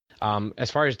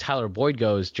 As far as Tyler Boyd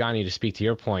goes, Johnny, to speak to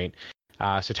your point.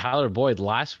 So Tyler Boyd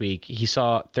last week, he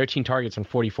saw 13 targets on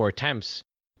 44 attempts.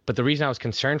 But the reason I was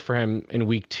concerned for him in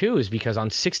week 2 is because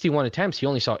on 61 attempts, he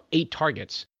only saw 8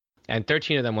 targets, and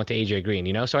 13 of them went to A.J.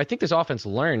 Green, So I think this offense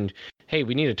learned, hey,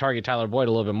 we need to target Tyler Boyd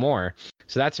a little bit more.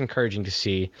 So that's encouraging to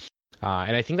see.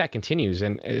 And I think that continues.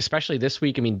 And especially this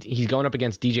week, I mean, he's going up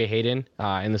against DJ Hayden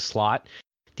in the slot.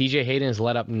 DJ Hayden has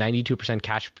led up 92%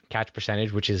 catch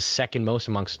percentage, which is second most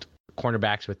amongst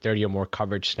cornerbacks with 30 or more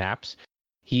coverage snaps.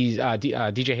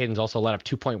 DJ Hayden's also led up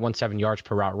 2.17 yards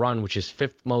per route run, which is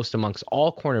 5th most amongst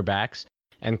all cornerbacks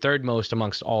and 3rd most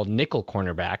amongst all nickel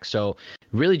cornerbacks. So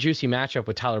really juicy matchup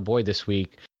with Tyler Boyd this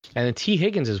week. And then T.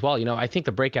 Higgins as well. I think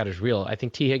the breakout is real. I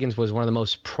think T. Higgins was one of the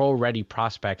most pro-ready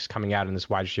prospects coming out in this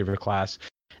wide receiver class.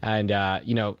 And,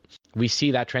 we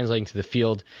see that translating to the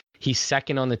field. He's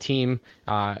second on the team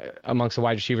amongst the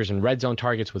wide receivers in red zone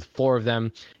targets with 4 of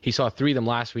them. He saw 3 of them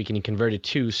last week and he converted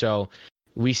 2. So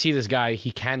we see this guy,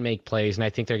 he can make plays, and I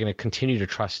think they're going to continue to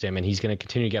trust him, and he's going to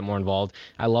continue to get more involved.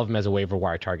 I love him as a waiver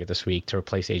wire target this week to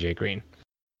replace AJ Green.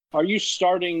 Are you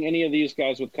starting any of these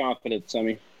guys with confidence,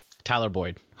 Sammy? Tyler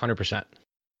Boyd, 100%.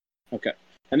 Okay.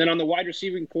 And then on the wide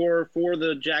receiving core for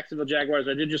the Jacksonville Jaguars,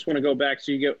 I did just want to go back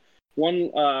so you get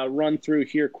one run through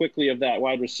here quickly of that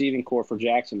wide receiving core for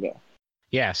Jacksonville.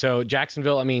 Yeah, so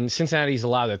Jacksonville, I mean, Cincinnati's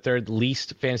allowed the 3rd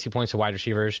least fantasy points to wide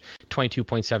receivers,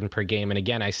 22.7 per game. And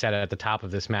again, I said it at the top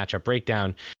of this matchup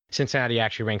breakdown, Cincinnati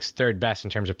actually ranks 3rd best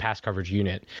in terms of pass coverage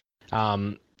unit.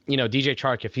 DJ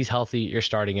Chark, if he's healthy, you're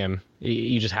starting him.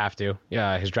 You just have to.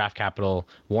 His draft capital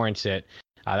warrants it.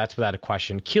 That's without a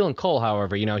question. Keelan Cole,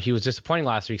 however, he was disappointing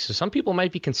last week. So some people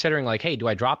might be considering like, hey, do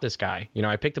I drop this guy?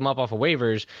 I picked him up off of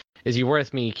waivers. Is he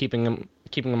worth me keeping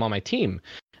him on my team?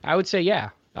 I would say,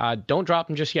 yeah. Don't drop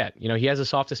him just yet. He has the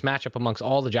softest matchup amongst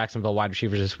all the Jacksonville wide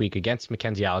receivers this week against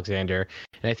Mackenzie Alexander.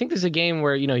 And I think this is a game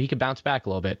where, he could bounce back a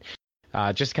little bit.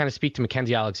 Just to kind of speak to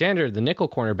Mackenzie Alexander, the nickel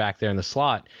cornerback there in the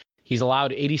slot, he's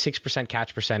allowed 86%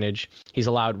 catch percentage. He's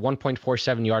allowed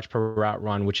 1.47 yards per route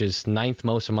run, which is 9th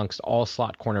most amongst all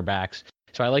slot cornerbacks.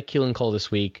 So I like Keelan Cole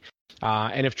this week.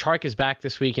 And if Chark is back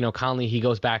this week, Chris Conley, he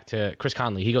goes back to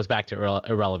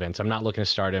irrelevance. I'm not looking to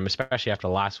start him, especially after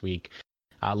last week.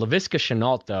 Laviska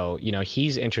Shenault, though,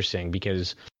 he's interesting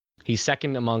because he's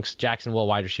second amongst Jacksonville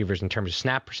wide receivers in terms of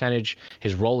snap percentage.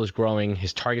 His role is growing.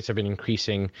 His targets have been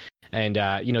increasing. And,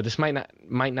 this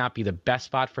might not be the best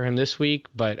spot for him this week,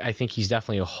 but I think he's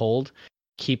definitely a hold.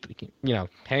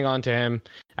 Hang on to him.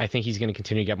 I think he's going to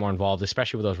continue to get more involved,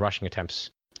 especially with those rushing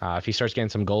attempts. If he starts getting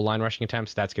some goal line rushing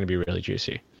attempts, that's going to be really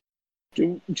juicy.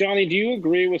 Johnny, do you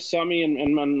agree with Summy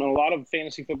and on a lot of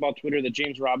fantasy football Twitter that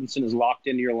James Robinson is locked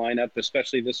into your lineup,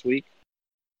 especially this week?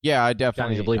 Yeah, I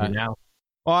definitely. Johnny's a believer now.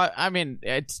 Well, I mean,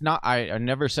 it's not. I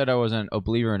never said I wasn't a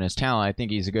believer in his talent. I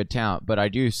think he's a good talent, but I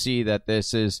do see that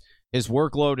this is his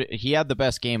workload. He had the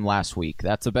best game last week.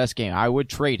 That's the best game. I would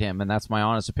trade him, and that's my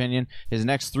honest opinion. His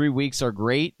next 3 weeks are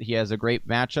great. He has a great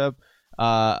matchup.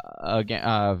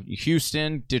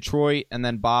 Houston, Detroit, and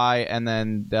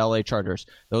then the LA Chargers.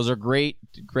 Those are great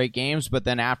games, but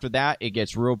then after that it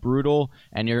gets real brutal,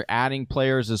 and you're adding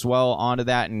players as well onto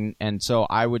that, and so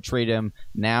I would trade him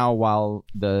now while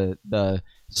the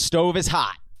stove is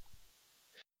hot.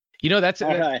 That's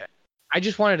okay. I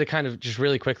just wanted to kind of just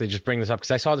really quickly just bring this up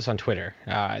because I saw this on Twitter.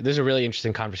 This is a really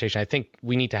interesting conversation I think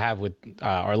we need to have with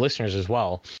our listeners as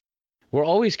well. We're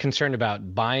always concerned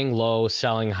about buying low,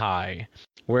 selling high,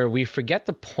 where we forget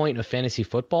the point of fantasy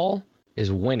football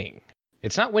is winning.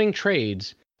 It's not winning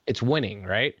trades, it's winning,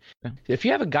 right? Yeah. If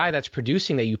you have a guy that's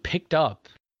producing that you picked up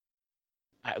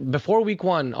before week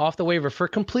 1 off the waiver for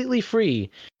completely free,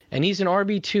 and he's an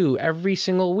RB2 every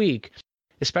single week,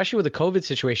 especially with the COVID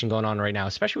situation going on right now,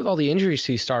 especially with all the injuries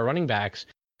to these star running backs,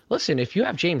 listen, if you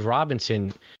have James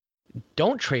Robinson,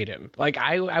 don't trade him. Like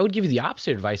I would give you the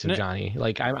opposite advice of Johnny.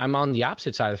 Like I'm on the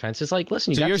opposite side of the fence. It's like,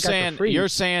 listen, you're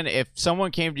saying if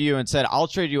someone came to you and said, "I'll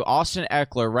trade you Austin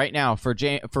Eckler right now for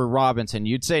Robinson,"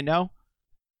 you'd say no?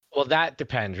 Well, that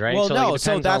depends, right? Well,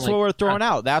 so that's what we're throwing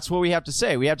out. That's what we have to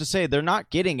say. We have to say they're not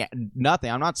getting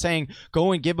nothing. I'm not saying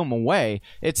go and give them away.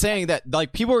 It's saying that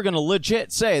like people are going to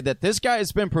legit say that this guy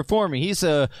has been performing. He's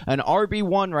an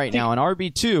RB1 right now, an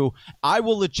RB2. I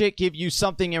will legit give you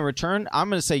something in return. I'm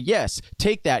going to say yes,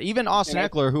 take that. Even Austin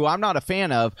Eckler, who I'm not a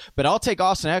fan of, but I'll take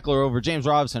Austin Eckler over James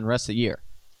Robinson the rest of the year.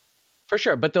 For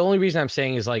sure. But the only reason I'm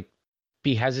saying is like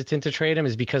be hesitant to trade him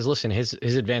is because listen, his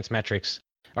advanced metrics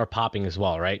are popping as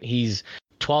well, right? He's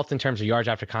 12th in terms of yards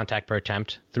after contact per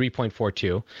attempt,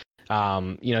 3.42.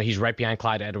 He's right behind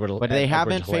Clyde Edwards. But they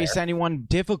haven't faced anyone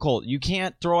difficult. You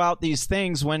can't throw out these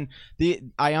things when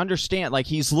I understand, like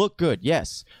he's looked good,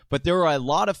 yes, but there are a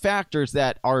lot of factors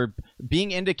that are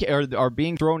being indicated or are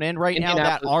being thrown in right now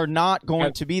that are not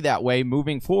going to be that way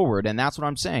moving forward, and that's what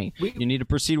I'm saying. You need to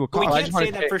proceed with caution. We can't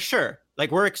say that for sure. Like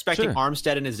we're expecting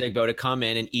Armstead and Ezigbo to come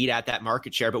in and eat at that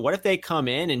market share, but what if they come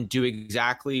in and do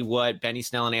exactly what Benny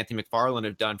Snell and Anthony McFarland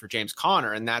have done for James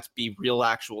Conner, and that's be real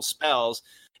actual spells?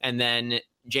 And then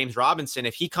James Robinson,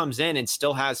 if he comes in and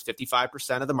still has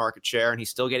 55% of the market share and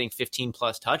he's still getting 15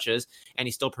 plus touches and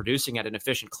he's still producing at an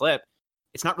efficient clip,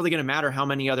 it's not really going to matter how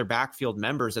many other backfield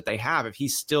members that they have if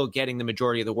he's still getting the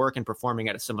majority of the work and performing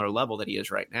at a similar level that he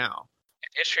is right now.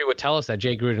 History would tell us that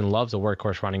Jay Gruden loves a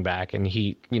workhorse running back, and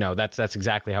he, that's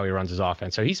exactly how he runs his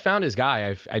offense. So he's found his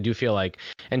guy. I do feel like,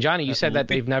 and Johnny, you said that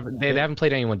they haven't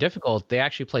played anyone difficult. They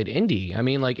actually played Indy. I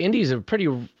mean, like Indy's a pretty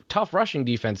tough rushing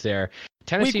defense there.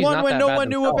 Tennessee's Week 1 not when that no bad one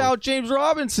knew about James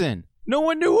Robinson. No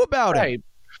one knew about it.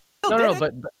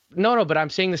 But I'm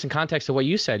saying this in context of what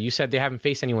you said. You said they haven't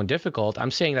faced anyone difficult.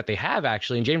 I'm saying that they have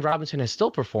actually, and James Robinson has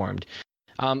still performed.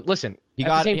 Listen, at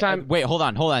the same time. Wait, hold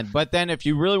on. But then if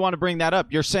you really want to bring that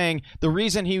up, you're saying the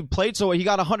reason he played so well, he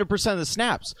got 100% of the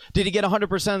snaps. Did he get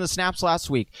 100% of the snaps last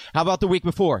week? How about the week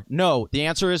before? No. The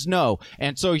answer is no.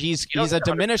 And so he's a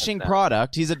diminishing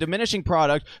product. He's a diminishing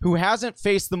product who hasn't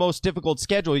faced the most difficult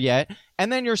schedule yet.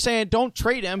 And then you're saying don't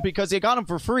trade him because you got him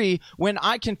for free, when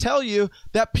I can tell you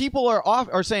that people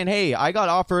are saying, hey, I got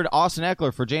offered Austin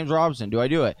Eckler for James Robinson. Do I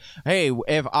do it? Hey,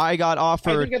 if I got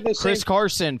offered Chris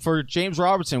Carson for James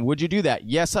Robinson, would you do that?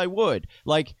 Yes, I would.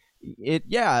 Like,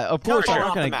 of course, I'm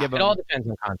not going to give him. It all depends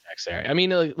on context there. I mean,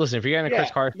 listen, if you're getting a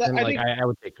Chris Carson, I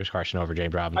would take Chris Carson over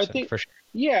James Robinson for sure.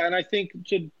 Yeah, and I think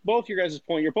to both your guys'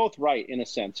 point, you're both right in a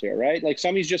sense here, right? Like,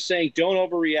 somebody's just saying don't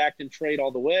overreact and trade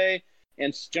all the way.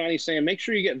 And Johnny's saying make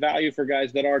sure you get value for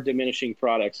guys that are diminishing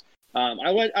products.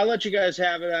 I'll let you guys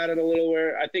have it at it a little,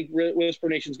 where I think Whisper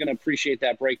Nation's going to appreciate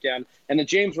that breakdown. And the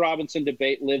James Robinson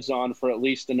debate lives on for at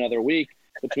least another week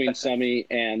between Summy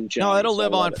and Johnny. No, it'll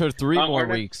live on for 3 more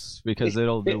weeks because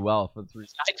it'll do well for 3.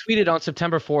 I tweeted on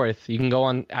September 4th. You can go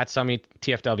on at Summy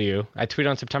TFW. I tweeted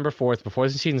on September 4th before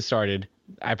the season started.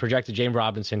 I projected James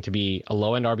Robinson to be a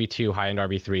low-end RB2, high-end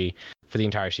RB3 for the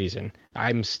entire season.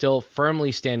 I'm still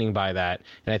firmly standing by that,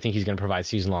 and I think he's going to provide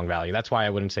season-long value. That's why I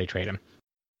wouldn't say trade him.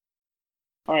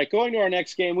 All right, going to our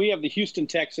next game, we have the Houston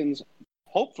Texans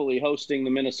hopefully hosting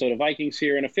the Minnesota Vikings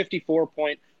here in a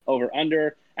 54-point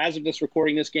over-under. As of this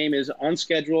recording, this game is on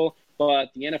schedule,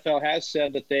 but the NFL has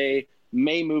said that they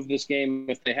may move this game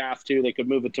if they have to. They could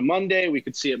move it to Monday. We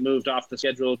could see it moved off the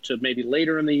schedule to maybe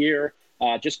later in the year.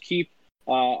 Just keep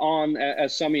on,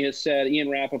 as Summy has said, Ian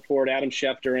Rappaport, Adam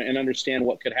Schefter, and understand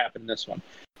what could happen in this one.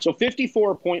 So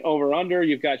 54-point over-under.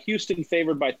 You've got Houston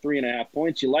favored by 3.5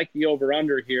 points. You like the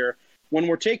over-under here. When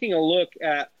we're taking a look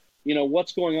at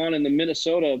what's going on in the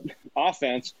Minnesota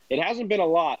offense, it hasn't been a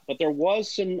lot, but there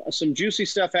was some juicy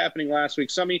stuff happening last week.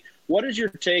 Summy, what is your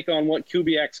take on what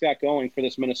Kubiak's got going for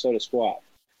this Minnesota squad?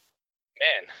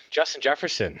 Man, Justin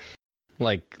Jefferson.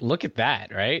 Like, look at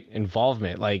that, right?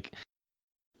 Involvement. Like,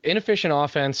 inefficient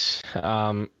offense.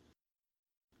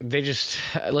 They just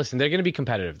listen. They're going to be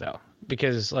competitive though,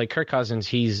 because like Kirk Cousins,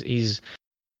 he's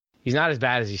not as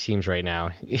bad as he seems right now.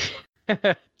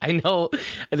 I know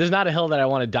there's not a hill that I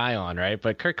want to die on, right?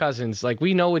 But Kirk Cousins, like,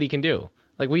 we know what he can do.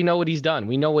 Like, we know what he's done.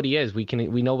 We know what he is. We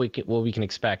know what we can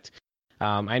expect.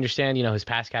 I understand, his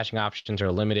pass catching options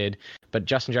are limited, but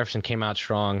Justin Jefferson came out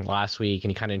strong last week, and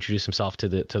he kind of introduced himself to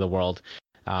the world.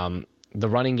 The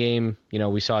running game,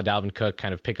 we saw Dalvin Cook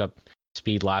kind of pick up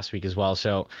speed last week as well.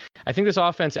 So I think this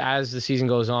offense, as the season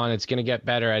goes on, it's going to get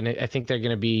better, and I think they're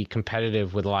going to be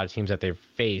competitive with a lot of teams that they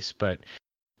face. But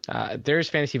there's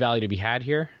fantasy value to be had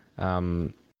here.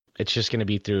 It's just going to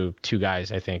be through 2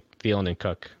 guys, I think, Thielen and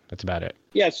Cook. That's about it.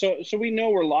 Yeah, so we know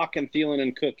we're locking Thielen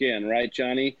and Cook in, right,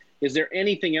 Johnny? Is there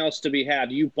anything else to be had?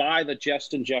 Do you buy the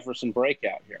Justin Jefferson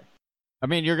breakout here? I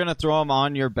mean, you're going to throw him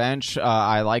on your bench.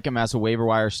 I like him as a waiver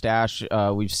wire stash.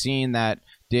 We've seen that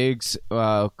Diggs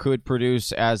could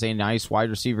produce as a nice wide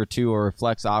receiver 2 or a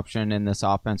flex option in this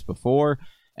offense before.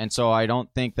 And so I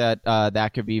don't think that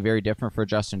that could be very different for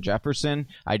Justin Jefferson.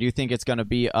 I do think it's going to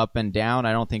be up and down.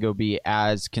 I don't think it'll be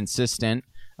as consistent.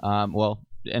 Well,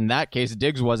 in that case,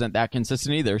 Diggs wasn't that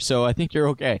consistent either. So I think you're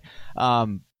okay.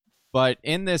 But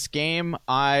in this game,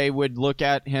 I would look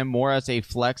at him more as a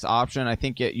flex option. I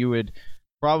think you would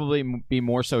probably be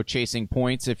more so chasing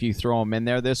points if you throw him in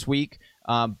there this week.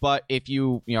 But if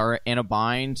you are in a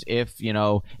bind, if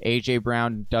A.J.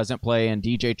 Brown doesn't play and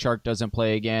DJ Chark doesn't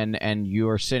play again, and you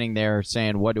are sitting there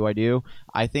saying, what do I do?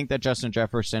 I think that Justin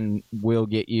Jefferson will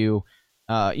get you,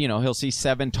 he'll see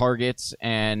 7 targets,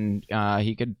 and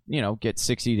he could, get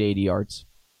 60 to 80 yards.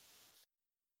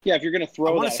 Yeah, if you're going to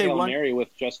throw that Hail Mary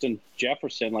with Justin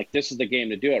Jefferson, like, this is the game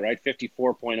to do it, right?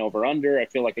 54-point over-under. I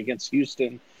feel like against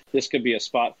Houston, this could be a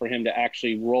spot for him to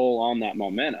actually roll on that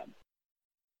momentum.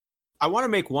 I want to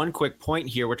make one quick point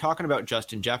here. We're talking about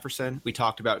Justin Jefferson. We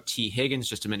talked about T. Higgins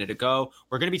just a minute ago.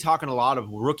 We're going to be talking a lot of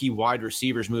rookie wide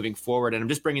receivers moving forward. And I'm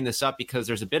just bringing this up because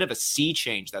there's a bit of a sea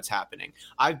change that's happening.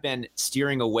 I've been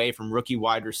steering away from rookie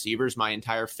wide receivers my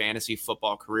entire fantasy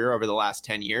football career over the last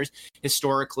 10 years.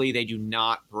 Historically, they do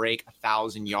not break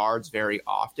 1,000 yards very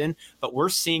often. But we're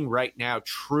seeing right now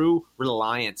true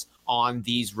reliance on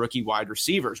these rookie wide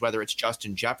receivers, whether it's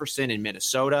Justin Jefferson in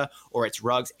Minnesota or it's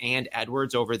Ruggs and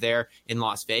Edwards over there in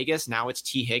Las Vegas. Now it's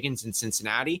T. Higgins in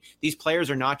Cincinnati. These players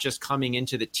are not just coming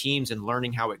into the teams and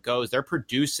learning how it goes. They're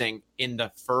producing in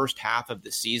the first half of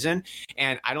the season.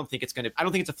 And I don't think it's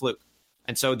a fluke.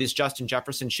 And so this Justin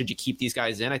Jefferson, should you keep these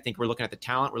guys in? I think we're looking at the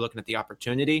talent, we're looking at the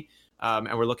opportunity, and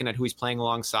we're looking at who he's playing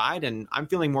alongside. And I'm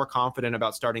feeling more confident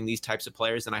about starting these types of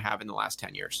players than I have in the last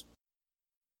 10 years.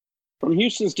 From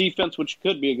Houston's defense, which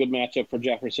could be a good matchup for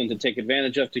Jefferson to take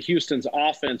advantage of, to Houston's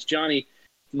offense, Johnny,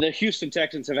 the Houston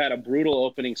Texans have had a brutal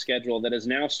opening schedule that is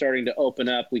now starting to open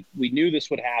up. We knew this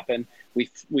would happen.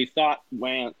 We thought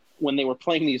when they were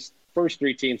playing these first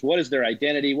three teams, what is their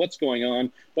identity? What's going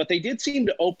on? But they did seem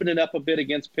to open it up a bit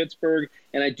against Pittsburgh,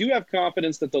 and I do have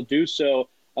confidence that they'll do so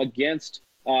against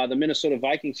the Minnesota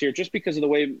Vikings here, just because of the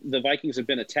way the Vikings have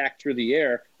been attacked through the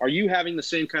air. Are you having the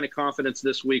same kind of confidence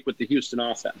this week with the Houston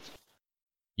offense?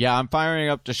 Yeah, I'm firing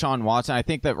up Deshaun Watson. I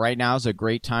think that right now is a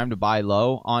great time to buy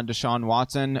low on Deshaun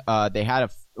Watson. They had a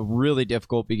really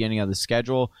difficult beginning of the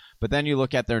schedule, but then you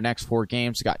look at their next 4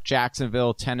 games. You got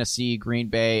Jacksonville, Tennessee, Green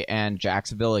Bay, and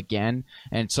Jacksonville again.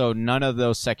 And so none of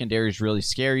those secondaries really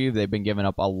scare you. They've been giving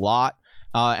up a lot.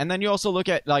 And then you also look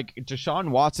at, like, Deshaun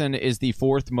Watson is the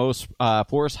fourth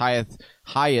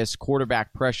highest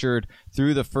quarterback pressured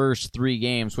through the first 3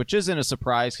 games, which isn't a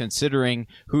surprise considering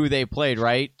who they played,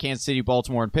 right? Kansas City,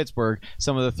 Baltimore, and Pittsburgh,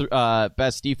 some of the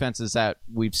best defenses that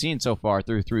we've seen so far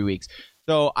through 3 weeks.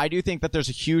 So I do think that there's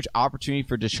a huge opportunity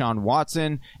for Deshaun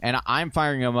Watson, and I'm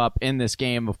firing him up in this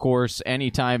game. Of course,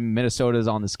 anytime Minnesota is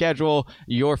on the schedule,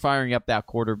 you're firing up that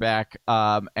quarterback.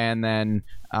 And then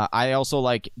I also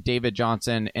like David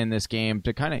Johnson in this game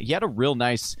to he had a real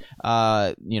nice,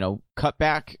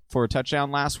 cutback for a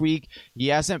touchdown last week. He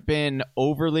hasn't been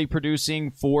overly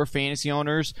producing for fantasy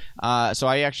owners. So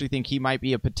I actually think he might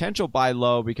be a potential buy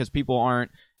low because people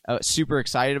aren't super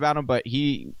excited about him, but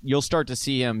you'll start to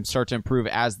see him start to improve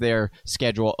as their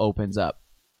schedule opens up.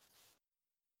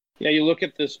 Yeah, you look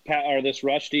at this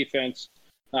rush defense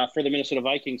for the Minnesota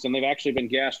Vikings, and they've actually been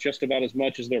gassed just about as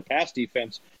much as their pass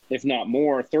defense, if not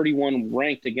more. 31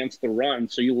 ranked against the run,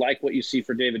 so you like what you see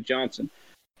for David Johnson.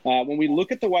 When we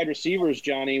look at the wide receivers,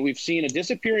 Johnny, we've seen a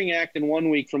disappearing act in 1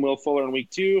 week from Will Fuller in week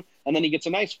 2, and then he gets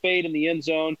a nice fade in the end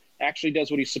zone, actually does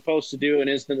what he's supposed to do, and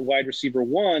is the wide receiver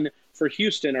 1 for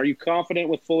Houston. Are you confident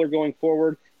with Fuller going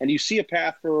forward, and do you see a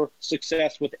path for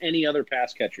success with any other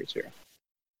pass catchers here?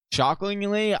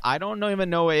 Shockingly, I don't even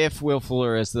know if Will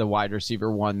Fuller is the wide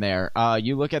receiver 1 there.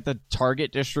 You look at the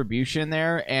target distribution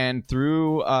there, and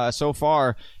through so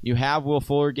far, you have Will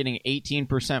Fuller getting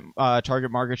 18%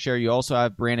 target market share. You also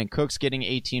have Brandon Cooks getting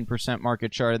 18%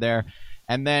 market share there.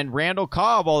 And then Randall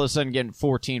Cobb all of a sudden getting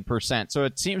 14%. So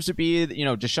it seems to be,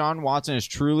 Deshaun Watson is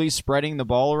truly spreading the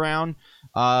ball around,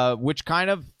 which kind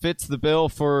of fits the bill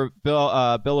for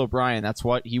Bill O'Brien. That's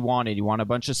what he wanted. He wanted a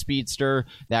bunch of speedster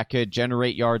that could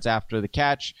generate yards after the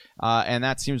catch. And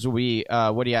that seems to be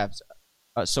what he has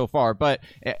so far. But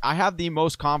I am the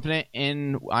most confident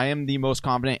in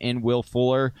Will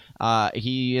Fuller.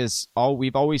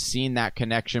 We've always seen that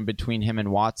connection between him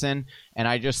and Watson. And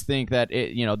I just think that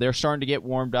they're starting to get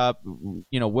warmed up.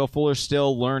 Will Fuller's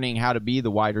still learning how to be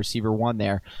the wide receiver 1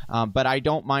 there. But I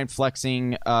don't mind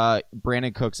flexing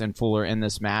Brandon Cooks and Fuller in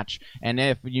this match. And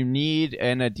if you need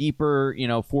a deeper,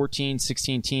 14,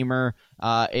 16 teamer,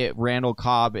 Randall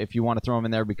Cobb, if you want to throw him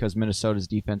in there because Minnesota's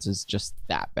defense is just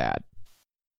that bad.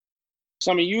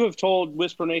 Sammy, you have told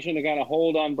Whisper Nation to kind of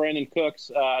hold on Brandon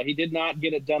Cooks. He did not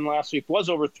get it done last week, was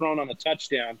overthrown on a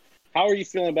touchdown. How are you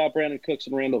feeling about Brandon Cooks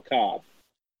and Randall Cobb?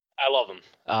 I love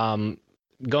them.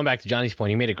 Going back to Johnny's point,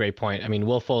 he made a great point. I mean,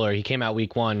 Will Fuller, he came out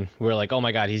week 1. We were like, oh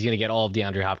my God, he's going to get all of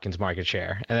DeAndre Hopkins' market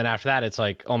share. And then after that, it's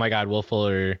like, oh my God, Will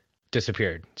Fuller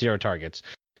disappeared. 0 targets.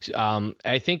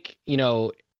 I think,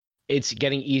 it's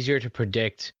getting easier to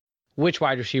predict which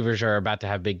wide receivers are about to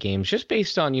have big games just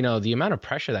based on, the amount of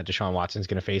pressure that Deshaun Watson's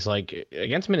going to face. Like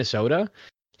against Minnesota,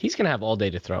 he's going to have all day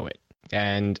to throw it.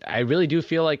 And I really do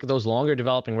feel like those longer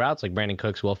developing routes like Brandon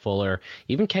Cooks, Will Fuller,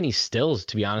 even Kenny Stills,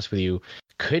 to be honest with you,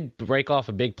 could break off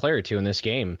a big player or two in this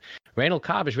game. Randall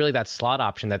Cobb is really that slot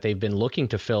option that they've been looking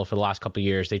to fill for the last couple of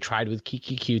years. They tried with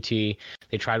Kiki QT.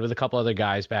 They tried with a couple other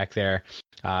guys back there.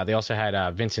 They also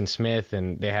had Vincent Smith,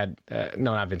 and they had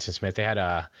not Vincent Smith. They had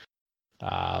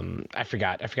I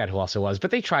forgot who else it was, but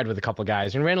they tried with a couple of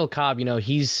guys. And Randall Cobb,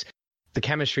 the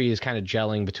chemistry is kind of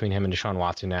gelling between him and Deshaun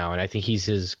Watson now, and I think he's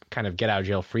his kind of get out of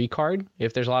jail free card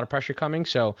if there's a lot of pressure coming.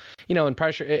 So, in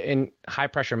high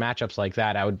pressure matchups like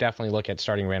that, I would definitely look at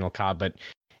starting Randall Cobb. But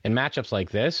in matchups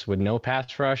like this with no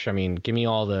pass rush, I mean, give me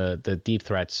all the deep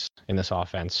threats in this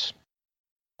offense.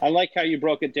 I like how you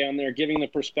broke it down there, giving the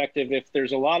perspective. If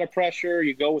there's a lot of pressure,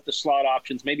 you go with the slot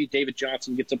options. Maybe David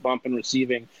Johnson gets a bump in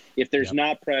receiving. If there's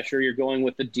not pressure, you're going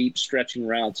with the deep stretching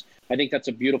routes. I think that's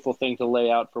a beautiful thing to lay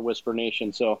out for Whisper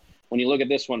Nation. So when you look at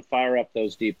this one, fire up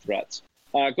those deep threats.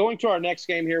 Going to our next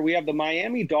game here, we have the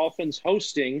Miami Dolphins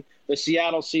hosting the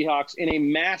Seattle Seahawks in a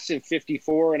massive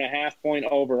 54.5-point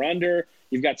over-under.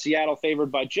 You've got Seattle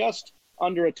favored by just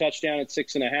under a touchdown at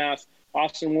 6.5.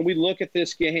 Austin, when we look at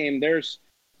this game, there's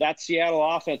that Seattle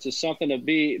offense is something to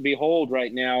behold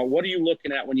right now. What are you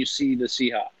looking at when you see the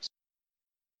Seahawks?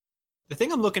 The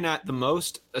thing I'm looking at the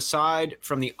most, aside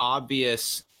from the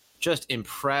obvious just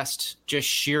impressed, just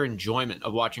sheer enjoyment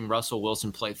of watching Russell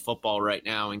Wilson play football right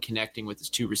now and connecting with his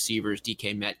two receivers,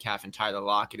 DK Metcalf and Tyler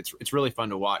Lockett. It's really fun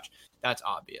to watch. That's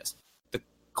obvious. The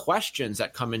questions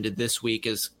that come into this week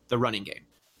is the running game.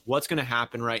 What's going to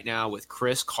happen right now with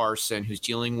Chris Carson, who's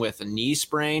dealing with a knee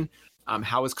sprain?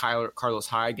 How is Carlos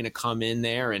Hyde going to come in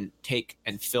there and take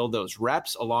and fill those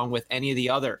reps along with any of the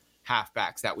other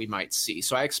halfbacks that we might see?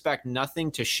 So I expect nothing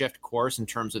to shift course in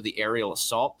terms of the aerial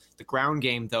assault. The ground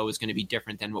game, though, is going to be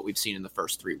different than what we've seen in the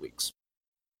first 3 weeks.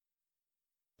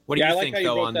 What do you think,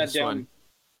 though, on this one?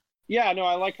 Yeah, no,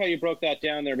 I like how you broke that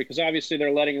down there because obviously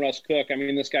they're letting Russ cook. I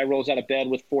mean, this guy rolls out of bed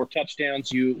with 4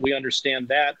 touchdowns. We understand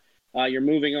that. You're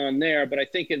moving on there, but I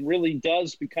think it really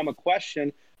does become a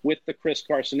question with the Chris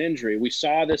Carson injury. We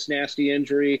saw this nasty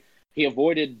injury. He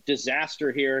avoided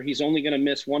disaster here. He's only going to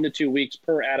miss 1 to 2 weeks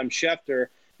per Adam Schefter.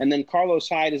 And then Carlos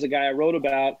Hyde is a guy I wrote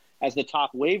about as the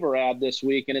top waiver ad this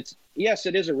week. And yes,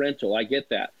 it is a rental. I get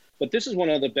that. But this is one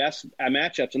of the best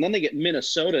matchups. And then they get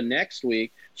Minnesota next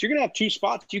week. So you're going to have 2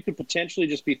 spots you could potentially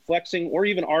just be flexing or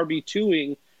even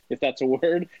RB2ing, if that's a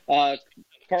word,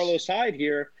 Carlos Hyde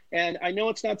here. And I know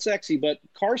it's not sexy, but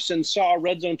Carson saw a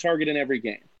red zone target in every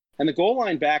game. And the goal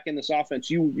line back in this offense,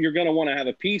 you're going to want to have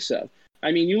a piece of.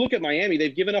 I mean, you look at Miami,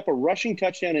 they've given up a rushing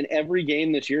touchdown in every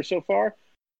game this year so far.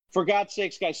 For God's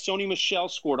sakes, guys, Sony Michel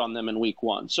scored on them in week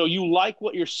 1. So you like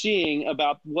what you're seeing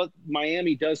about what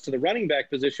Miami does to the running back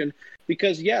position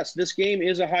because, yes, this game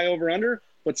is a high over-under,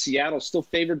 but Seattle's still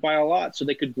favored by a lot. So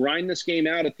they could grind this game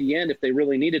out at the end if they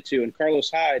really needed to, and Carlos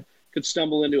Hyde could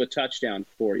stumble into a touchdown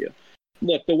for you.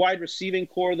 Look, the wide receiving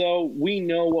core, though, we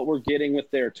know what we're getting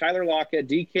with there. Tyler Lockett,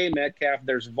 DK Metcalf.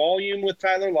 There's volume with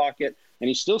Tyler Lockett, and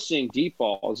he's still seeing deep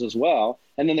balls as well.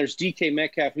 And then there's DK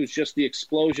Metcalf, who's just the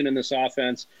explosion in this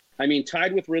offense. I mean,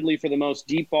 tied with Ridley for the most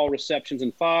deep ball receptions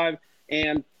in 5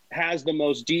 and has the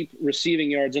most deep receiving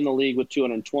yards in the league with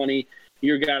 220.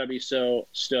 You're got to be so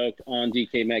stoked on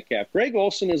DK Metcalf. Greg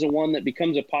Olsen is a one that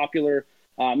becomes a popular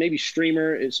maybe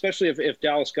streamer, especially if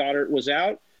Dallas Goedert was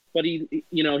out. But he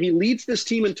leads this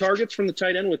team in targets from the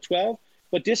tight end with 12.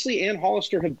 But Disley and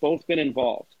Hollister have both been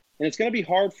involved. And it's going to be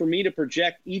hard for me to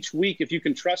project each week if you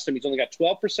can trust him. He's only got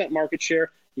 12% market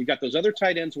share. You've got those other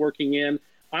tight ends working in.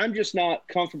 I'm just not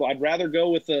comfortable. I'd rather go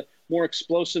with a more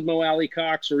explosive Mo Alley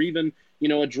Cox or even,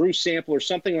 a Drew Sample or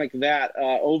something like that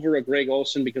over a Greg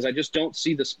Olsen because I just don't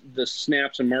see the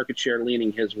snaps and market share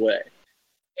leaning his way.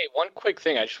 Hey, one quick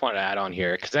thing I just wanted to add on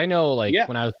here because I know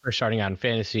when I was first starting out in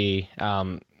fantasy,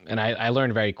 and I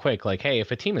learned very quick, hey,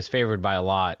 if a team is favored by a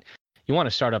lot, you want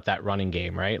to start up that running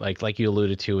game, right? Like you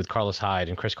alluded to with Carlos Hyde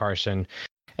and Chris Carson.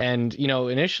 And,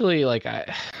 initially,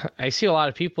 I see a lot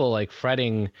of people,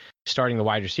 fretting starting the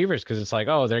wide receivers because it's they're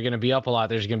going to be up a lot.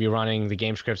 There's going to be running. The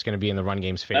game script's going to be in the run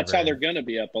game's favor. That's how they're going to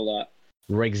be up a lot.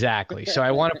 Exactly. So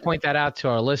I want to point that out to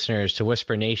our listeners, to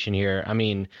Whisper Nation here. I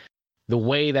mean, the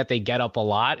way that they get up a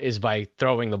lot is by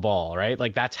throwing the ball, right?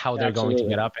 That's how they're going to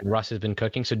get up, and Russ has been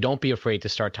cooking. So don't be afraid to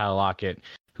start Tyler Lockett,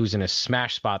 who's in a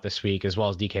smash spot this week, as well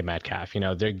as DK Metcalf.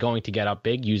 They're going to get up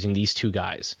big using these 2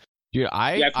 guys. Dude,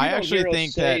 I actually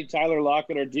think that Tyler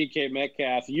Lockett or DK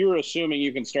Metcalf, you're assuming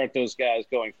you can start those guys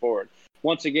going forward.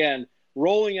 Once again,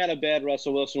 rolling out of bed,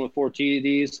 Russell Wilson with 4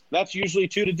 TDs, that's usually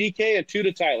 2 to DK and 2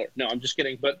 to Tyler. No, I'm just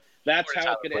kidding, but that's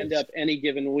how it could end up any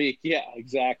given week. Yeah,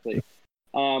 exactly.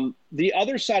 The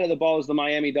other side of the ball is the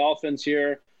Miami Dolphins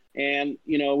here, and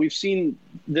we've seen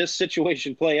this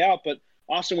situation play out. But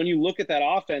Austin, when you look at that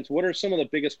offense, what are some of the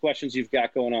biggest questions you've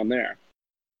got going on there?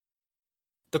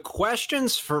 The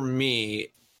questions for me,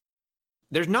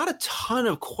 there's not a ton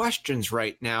of questions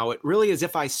right now. It really is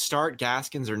if I start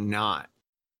Gaskins or not.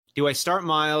 Do I start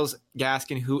Myles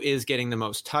Gaskin, who is getting the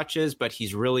most touches, but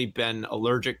he's really been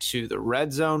allergic to the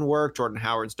red zone work? Jordan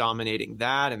Howard's dominating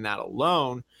that and that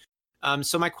alone.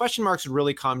 So my question marks would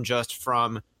really come just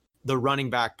from the running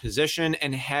back position.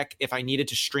 And heck, if I needed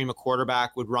to stream a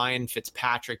quarterback, would Ryan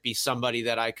Fitzpatrick be somebody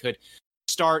that I could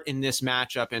start in this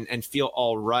matchup and feel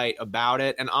all right about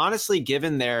it? And honestly,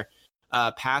 given their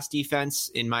pass defense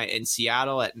in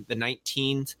Seattle at the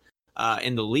 19th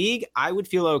in the league, I would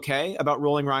feel okay about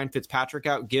rolling Ryan Fitzpatrick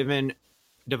out, given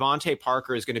Devontae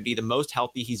Parker is going to be the most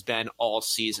healthy he's been all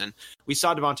season. We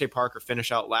saw Devontae Parker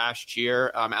finish out last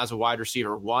year as a wide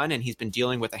receiver 1, and he's been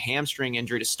dealing with a hamstring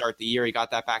injury to start the year. He got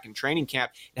that back in training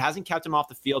camp. It hasn't kept him off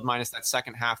the field minus that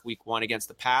second half week 1 against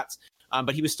the Pats,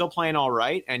 but he was still playing all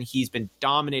right, and he's been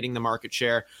dominating the market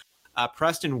share.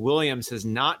 Preston Williams has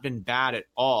not been bad at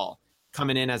all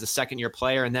coming in as a second-year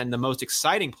player. And then the most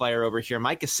exciting player over here,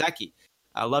 Mike Gesicki.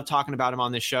 I love talking about him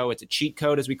on this show. It's a cheat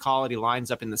code, as we call it. He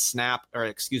lines up in the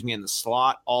in the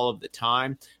slot all of the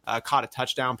time. Caught a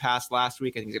touchdown pass last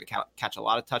week. I think he's going to catch a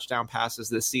lot of touchdown passes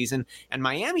this season. And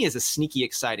Miami is a sneaky,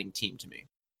 exciting team to me.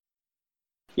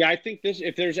 Yeah, I think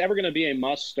if there's ever going to be a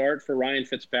must start for Ryan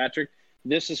Fitzpatrick,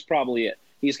 this is probably it.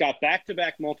 He's got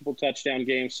back-to-back multiple touchdown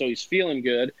games, so he's feeling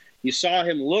good. You saw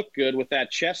him look good with that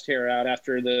chest hair out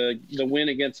after the win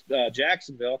against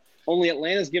Jacksonville. Only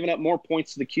Atlanta's given up more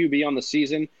points to the QB on the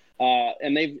season,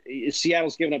 and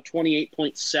Seattle's given up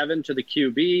 28.7 to the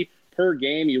QB per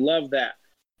game. You love that.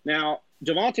 Now,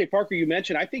 Devontae Parker, you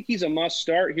mentioned, I think he's a must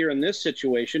start here in this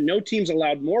situation. No team's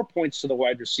allowed more points to the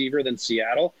wide receiver than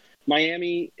Seattle.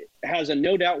 Miami has a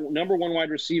no doubt number 1 wide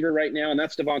receiver right now, and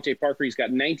that's Devontae Parker. He's got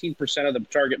 19% of the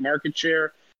target market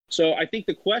share. So I think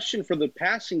the question for the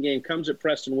passing game comes at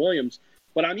Preston Williams,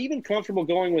 but I'm even comfortable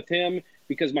going with him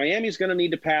because Miami's going to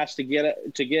need to pass to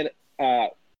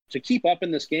keep up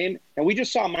in this game. And we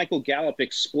just saw Michael Gallup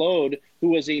explode, who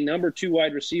was a number 2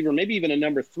 wide receiver, maybe even a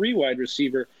number 3 wide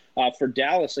receiver for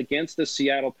Dallas against the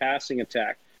Seattle passing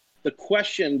attack.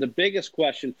 The biggest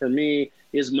question for me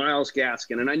is Myles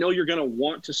Gaskin. And I know you're going to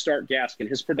want to start Gaskin.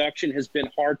 His production has been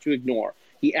hard to ignore.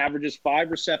 He averages 5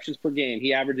 receptions per game.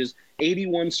 He averages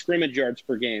 81 scrimmage yards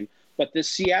per game. But this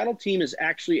Seattle team is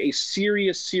actually a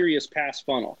serious pass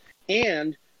funnel.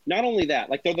 And not only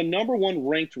that, like they're the number 1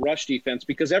 ranked rush defense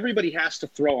because everybody has to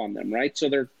throw on them, right? So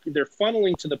they're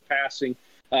funneling to the passing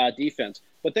defense.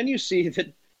 But then you see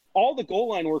that all the goal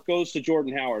line work goes to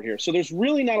Jordan Howard here. So there's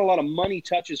really not a lot of money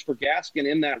touches for Gaskin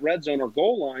in that red zone or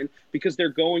goal line because they're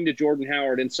going to Jordan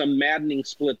Howard in some maddening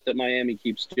split that Miami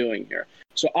keeps doing here.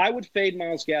 So I would fade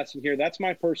Myles Gaskin here. That's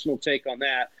my personal take on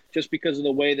that just because of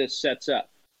the way this sets up.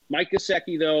 Mike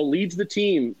Gesicki, though, leads the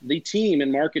team in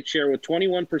market share with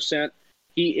 21%.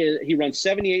 He runs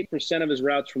 78% of his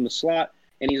routes from the slot,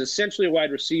 and he's essentially a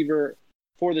wide receiver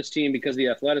for this team because of the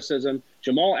athleticism.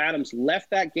 Jamal Adams left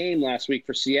that game last week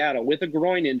for Seattle with a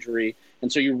groin injury,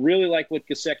 and so you really like what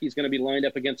Gesicki's going to be lined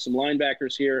up against some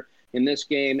linebackers here in this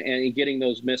game and getting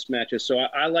those mismatches. So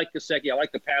I like Gesicki. I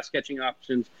like the pass-catching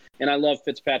options, and I love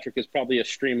Fitzpatrick as probably a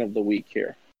stream of the week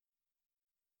here.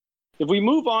 If we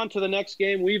move on to the next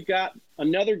game, we've got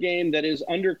another game that is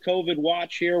under COVID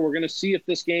watch here. We're going to see if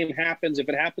this game happens. If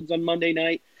it happens on Monday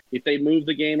night, if they move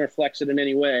the game or flex it in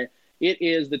any way. It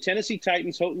is the Tennessee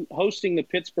Titans hosting the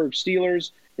Pittsburgh Steelers.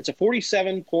 It's a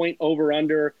 47-point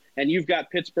over-under, and you've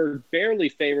got Pittsburgh barely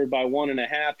favored by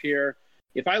 1.5 here.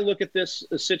 If I look at this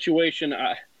situation,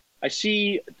 I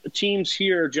see teams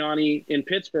here, Johnny, in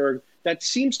Pittsburgh that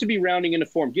seems to be rounding into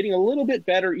form, getting a little bit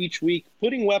better each week,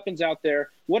 putting weapons out there.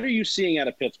 What are you seeing out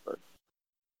of Pittsburgh?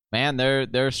 Man,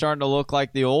 they're starting to look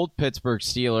like the old Pittsburgh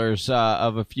Steelers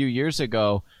of a few years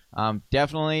ago.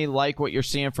 Definitely like what you're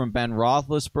seeing from Ben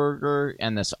Roethlisberger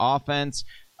and this offense.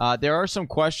 There are some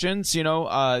questions.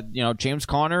 James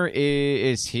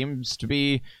Conner seems to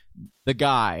be the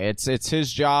guy. It's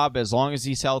his job as long as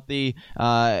he's healthy.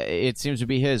 It seems to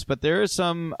be his. But there is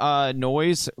some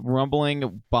noise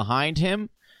rumbling behind him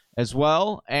as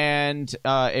well, and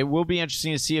it will be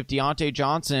interesting to see if Deontay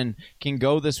Johnson can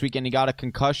go this weekend. He got a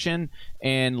concussion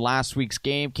in last week's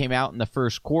game, came out in the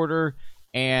first quarter.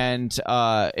 And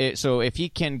so if he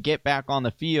can get back on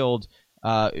the field,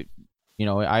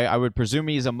 I would presume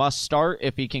he's a must start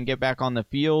if he can get back on the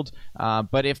field.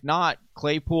 But if not,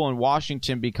 Claypool and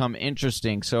Washington become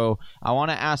interesting. So I want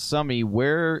to ask Summy,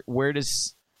 where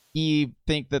does he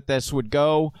think that this would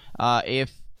go?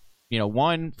 If,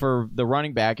 one, for the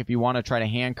running back, if you want to try to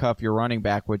handcuff your running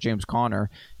back with James Conner,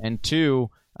 and two,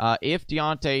 if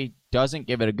Deontay doesn't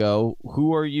give it a go,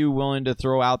 who are you willing to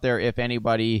throw out there, if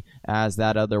anybody, as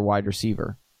that other wide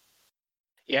receiver?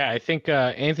 Yeah, I think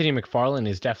Anthony McFarland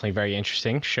is definitely very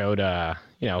interesting. Showed a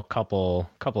couple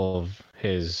of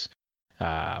his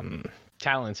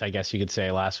talents, I guess you could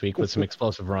say, last week with some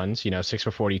explosive runs. 6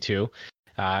 for 42.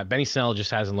 Benny Snell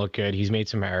just hasn't looked good. He's made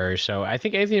some errors. So I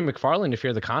think Anthony McFarland, if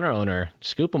you're the Conner owner,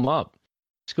 scoop him up.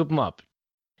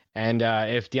 And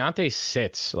if Deontay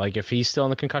sits, like if he's still in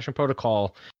the concussion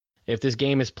protocol, if this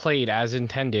game is played as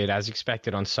intended, as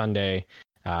expected on Sunday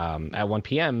at 1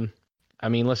 p.m., I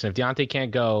mean, listen, if Deontay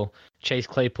can't go, Chase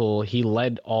Claypool, he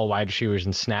led all wide receivers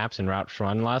in snaps and routes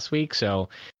run last week. So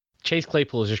Chase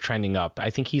Claypool is just trending up. I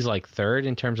think he's like third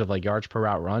in terms of like yards per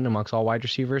route run amongst all wide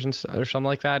receivers or something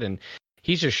like that. And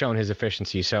he's just shown his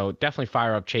efficiency. So definitely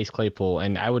fire up Chase Claypool,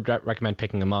 and I would recommend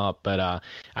picking him up. But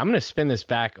I'm going to spin this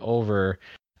back over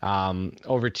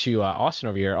to Austin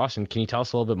over here. Austin, can you tell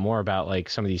us a little bit more about like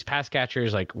some of these pass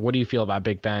catchers? Like, what do you feel about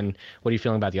Big Ben? What are you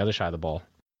feeling about the other side of the ball?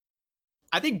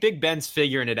 I think Big Ben's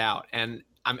figuring it out, and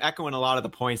I'm echoing a lot of the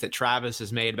points that Travis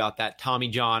has made about that Tommy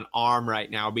John arm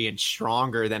right now being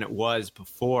stronger than it was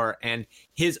before, and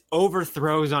his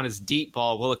overthrows on his deep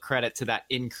ball will accredit to that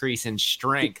increase in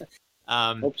strength.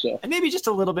 Hope so. And maybe just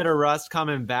a little bit of rust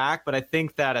coming back, but I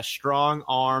think that a strong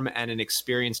arm and an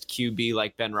experienced QB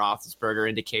like Ben Roethlisberger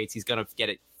indicates he's going to get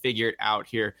it figured out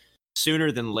here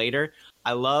sooner than later.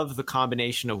 I love the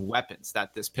combination of weapons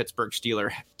that this Pittsburgh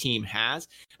Steelers team has.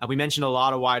 We mentioned a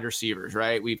lot of wide receivers,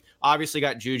 right? We've obviously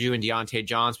got Juju and Deontay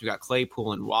Johnson. We've got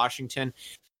Claypool in Washington.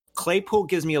 Claypool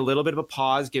gives me a little bit of a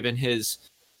pause given his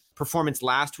performance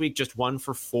last week, just 1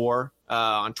 for 4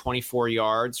 on 24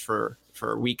 yards for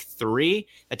week 3.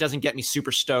 That doesn't get me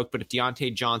super stoked, but if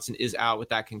Deontay Johnson is out with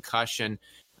that concussion,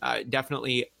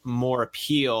 definitely more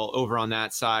appeal over on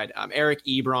that side. Eric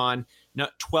Ebron,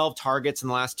 12 targets in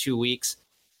the last 2 weeks.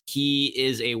 He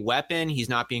is a weapon. He's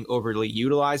not being overly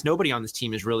utilized. Nobody on this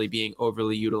team is really being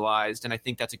overly utilized, and I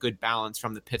think that's a good balance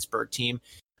from the Pittsburgh team.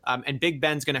 And Big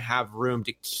Ben's going to have room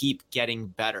to keep getting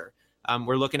better.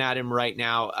 We're looking at him right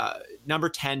now, number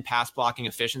 10 pass blocking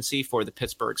efficiency for the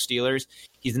Pittsburgh Steelers.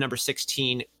 He's the number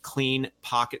 16 clean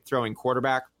pocket throwing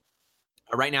quarterback.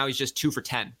 Right now, he's just 2 for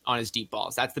 10 on his deep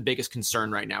balls. That's the biggest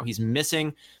concern right now. He's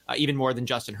missing even more than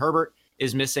Justin Herbert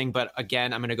is missing. But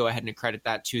again, I'm going to go ahead and credit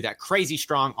that to that crazy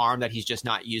strong arm that he's just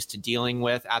not used to dealing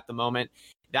with at the moment.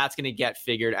 That's going to get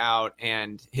figured out,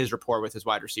 and his rapport with his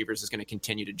wide receivers is going to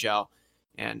continue to gel.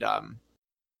 And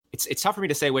it's tough for me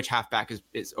to say which halfback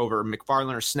is over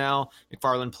McFarland or Snell.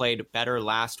 McFarland played better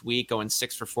last week, going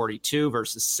 6 for 42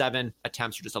 versus 7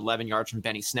 attempts for just 11 yards from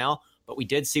Benny Snell. But we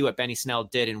did see what Benny Snell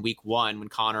did in week 1 when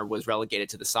Connor was relegated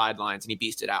to the sidelines, and he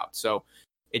beasted out. So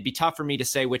it'd be tough for me to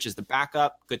say which is the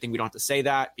backup. Good thing we don't have to say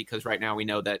that, because right now we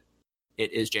know that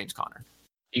it is James Conner.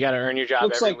 You got to earn your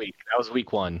job every week. That was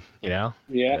week 1, you know?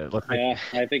 Yeah,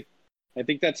 I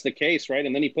think that's the case, right?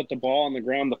 And then he put the ball on the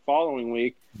ground the following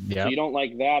week. Yep. So you don't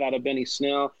like that out of Benny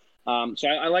Snell. So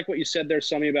I like what you said there,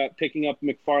 Sammy, about picking up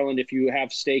McFarland if you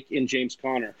have stake in James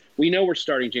Conner. We know we're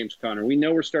starting James Conner. We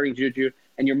know we're starting Juju.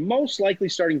 And you're most likely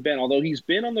starting Ben. Although he's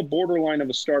been on the borderline of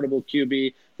a startable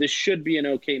QB, this should be an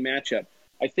okay matchup.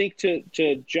 I think to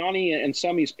Johnny and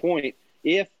Sammy's point,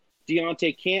 if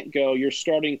Deontay can't go, you're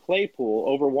starting Claypool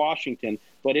over Washington.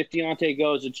 But if Deontay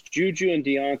goes, it's Juju and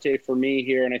Deontay for me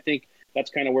here. And I think that's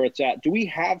kind of where it's at. Do we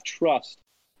have trust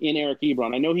in Eric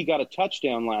Ebron? I know he got a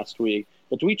touchdown last week,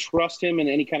 but do we trust him in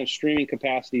any kind of streaming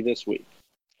capacity this week?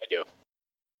 I do.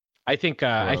 I think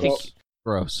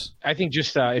gross. I think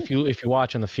just if you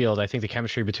watch on the field, I think the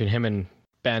chemistry between him and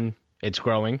Ben, it's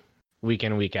growing week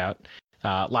in and week out.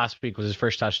 Last week was his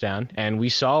first touchdown, and we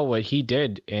saw what he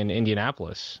did in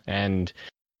Indianapolis. And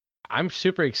I'm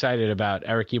super excited about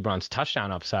Eric Ebron's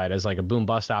touchdown upside as like a boom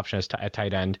bust option at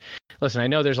tight end. Listen, I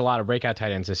know there's a lot of breakout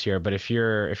tight ends this year, but if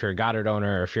you're a Goddard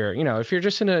owner, if you're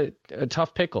just in a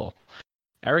tough pickle,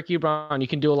 Eric Ebron, you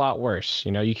can do a lot worse.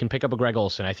 You can pick up a Greg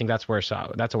Olsen. I think that's worse.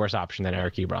 That's a worse option than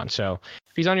Eric Ebron. So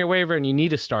if he's on your waiver and you need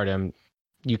to start him,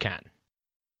 you can.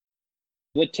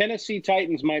 The Tennessee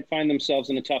Titans might find themselves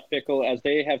in a tough pickle as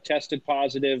they have tested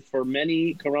positive for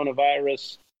many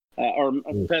coronavirus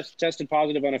tested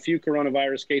positive on a few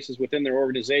coronavirus cases within their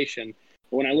organization.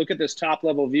 But when I look at this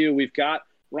top-level view, we've got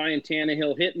Ryan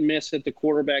Tannehill hit and miss at the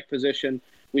quarterback position.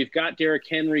 We've got Derrick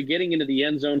Henry getting into the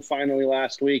end zone finally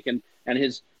last week, and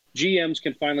his GMs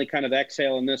can finally kind of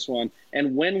exhale in this one.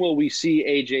 And when will we see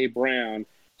A.J. Brown?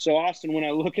 So, Austin, when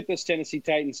I look at this Tennessee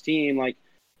Titans team, like,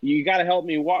 you got to help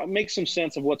me make some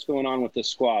sense of what's going on with this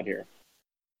squad here.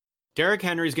 Derrick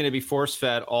Henry is going to be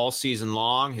force-fed all season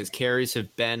long. His carries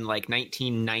have been like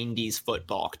 1990s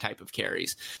football type of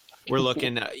carries. We're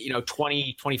looking at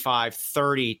 20, 25,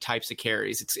 30 types of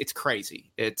carries. It's crazy.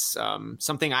 It's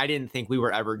something I didn't think we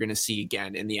were ever going to see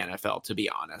again in the NFL, to be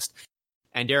honest.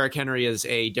 And Derrick Henry is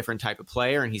a different type of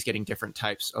player, and he's getting different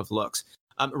types of looks.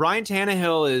 Ryan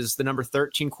Tannehill is the number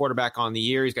 13 quarterback on the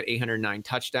year. He's got 809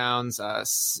 touchdowns,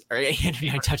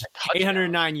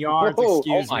 809 yards.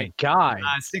 Oh my God.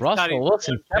 Russell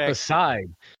Wilson, step aside.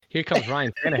 Here comes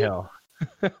Ryan Tannehill.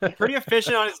 Pretty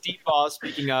efficient on his deep ball.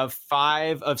 Speaking of,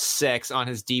 5 of 6 on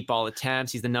his deep ball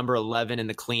attempts. He's the number 11 in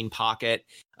the clean pocket.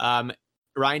 Ryan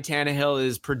Tannehill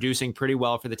is producing pretty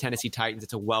well for the Tennessee Titans.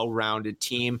 It's a well-rounded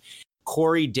team.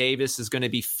 Corey Davis is going to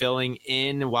be filling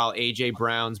in while A.J.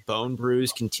 Brown's bone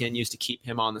bruise continues to keep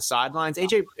him on the sidelines.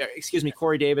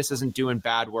 Corey Davis isn't doing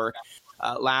bad work.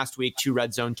 Last week, 2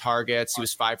 red zone targets. He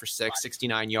was 5 for 6,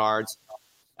 69 yards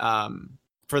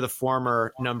for the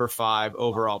former number 5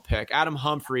 overall pick. Adam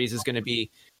Humphries is going to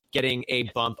be getting a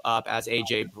bump up as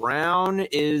A.J. Brown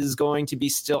is going to be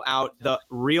still out. The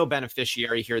real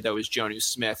beneficiary here, though, is Jonnu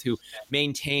Smith, who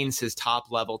maintains his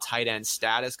top-level tight end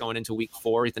status going into week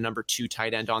 4. He's the number 2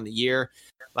 tight end on the year.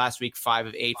 Last week, 5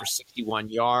 of 8 for 61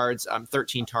 yards,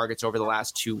 13 targets over the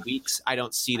last 2 weeks. I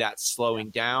don't see that slowing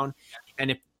down.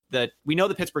 And we know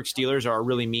the Pittsburgh Steelers are a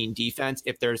really mean defense.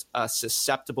 If there's a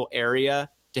susceptible area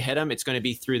to hit them, it's going to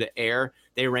be through the air.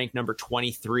 They rank number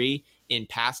 23 in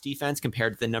pass defense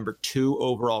compared to the number 2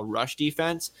 overall rush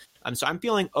defense. So I'm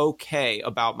feeling okay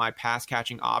about my pass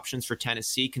catching options for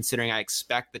Tennessee, considering I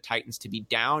expect the Titans to be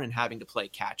down and having to play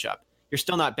catch up. You're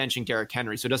still not benching Derrick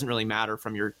Henry, so it doesn't really matter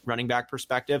from your running back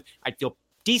perspective. I'd feel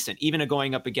decent even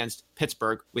going up against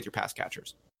Pittsburgh with your pass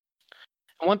catchers.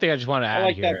 One thing I just want to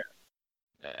add here.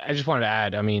 I just wanted to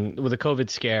add, I mean, with the COVID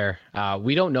scare,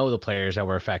 we don't know the players that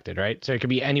were affected, right? So it could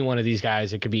be any one of these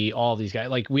guys. It could be all these guys.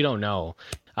 Like, we don't know.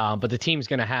 But the team's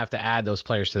going to have to add those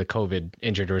players to the COVID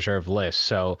injured reserve list.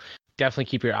 So definitely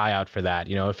keep your eye out for that.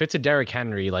 You know, if it's a Derrick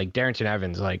Henry, like Darrynton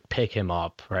Evans, like pick him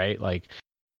up, right? Like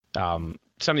some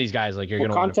of these guys, like you're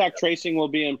going to contact tracing will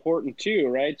be important too,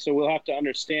 right? So we'll have to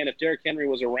understand if Derrick Henry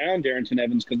was around Darrynton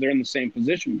Evans because they're in the same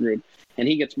position group and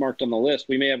he gets marked on the list,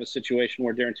 we may have a situation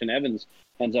where Darrynton Evans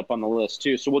ends up on the list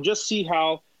too. So we'll just see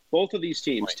how both of these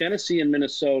teams, Tennessee and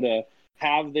Minnesota,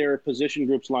 have their position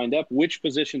groups lined up, which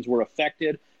positions were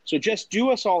affected. So just do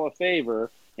us all a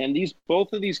favor, and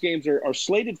both of these games are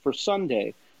slated for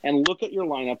Sunday, and look at your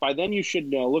lineup. By then you should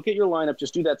know. Look at your lineup.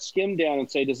 Just do that skim down and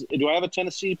say, do I have a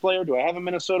Tennessee player? Do I have a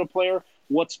Minnesota player?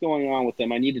 What's going on with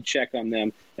them? I need to check on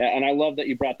them. And I love that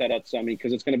you brought that up, Summy,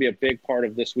 because it's going to be a big part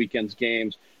of this weekend's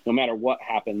games, no matter what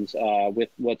happens with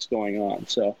what's going on.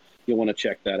 So you'll want to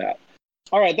check that out.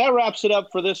 All right, that wraps it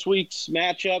up for this week's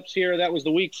matchups here. That was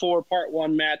the Week 4 Part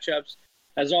 1 matchups.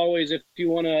 As always, if you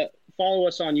want to follow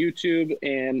us on YouTube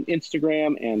and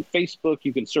Instagram and Facebook,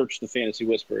 you can search the Fantasy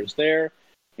Whisperers there.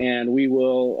 And we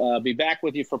will be back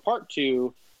with you for Part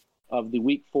 2 of the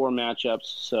Week 4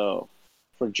 matchups. So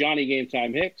for Johnny Game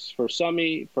Time Hicks, for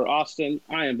Summy, for Austin,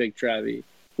 I am Big Travie.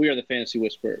 We are the Fantasy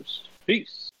Whisperers.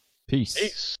 Peace.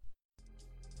 Peace.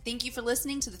 Thank you for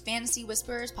listening to the Fantasy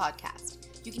Whisperers podcast.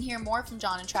 You can hear more from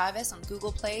John and Travis on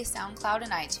Google Play, SoundCloud,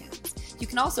 and iTunes. You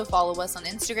can also follow us on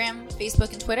Instagram,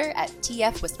 Facebook, and Twitter at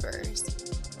TF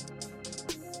Whisperers.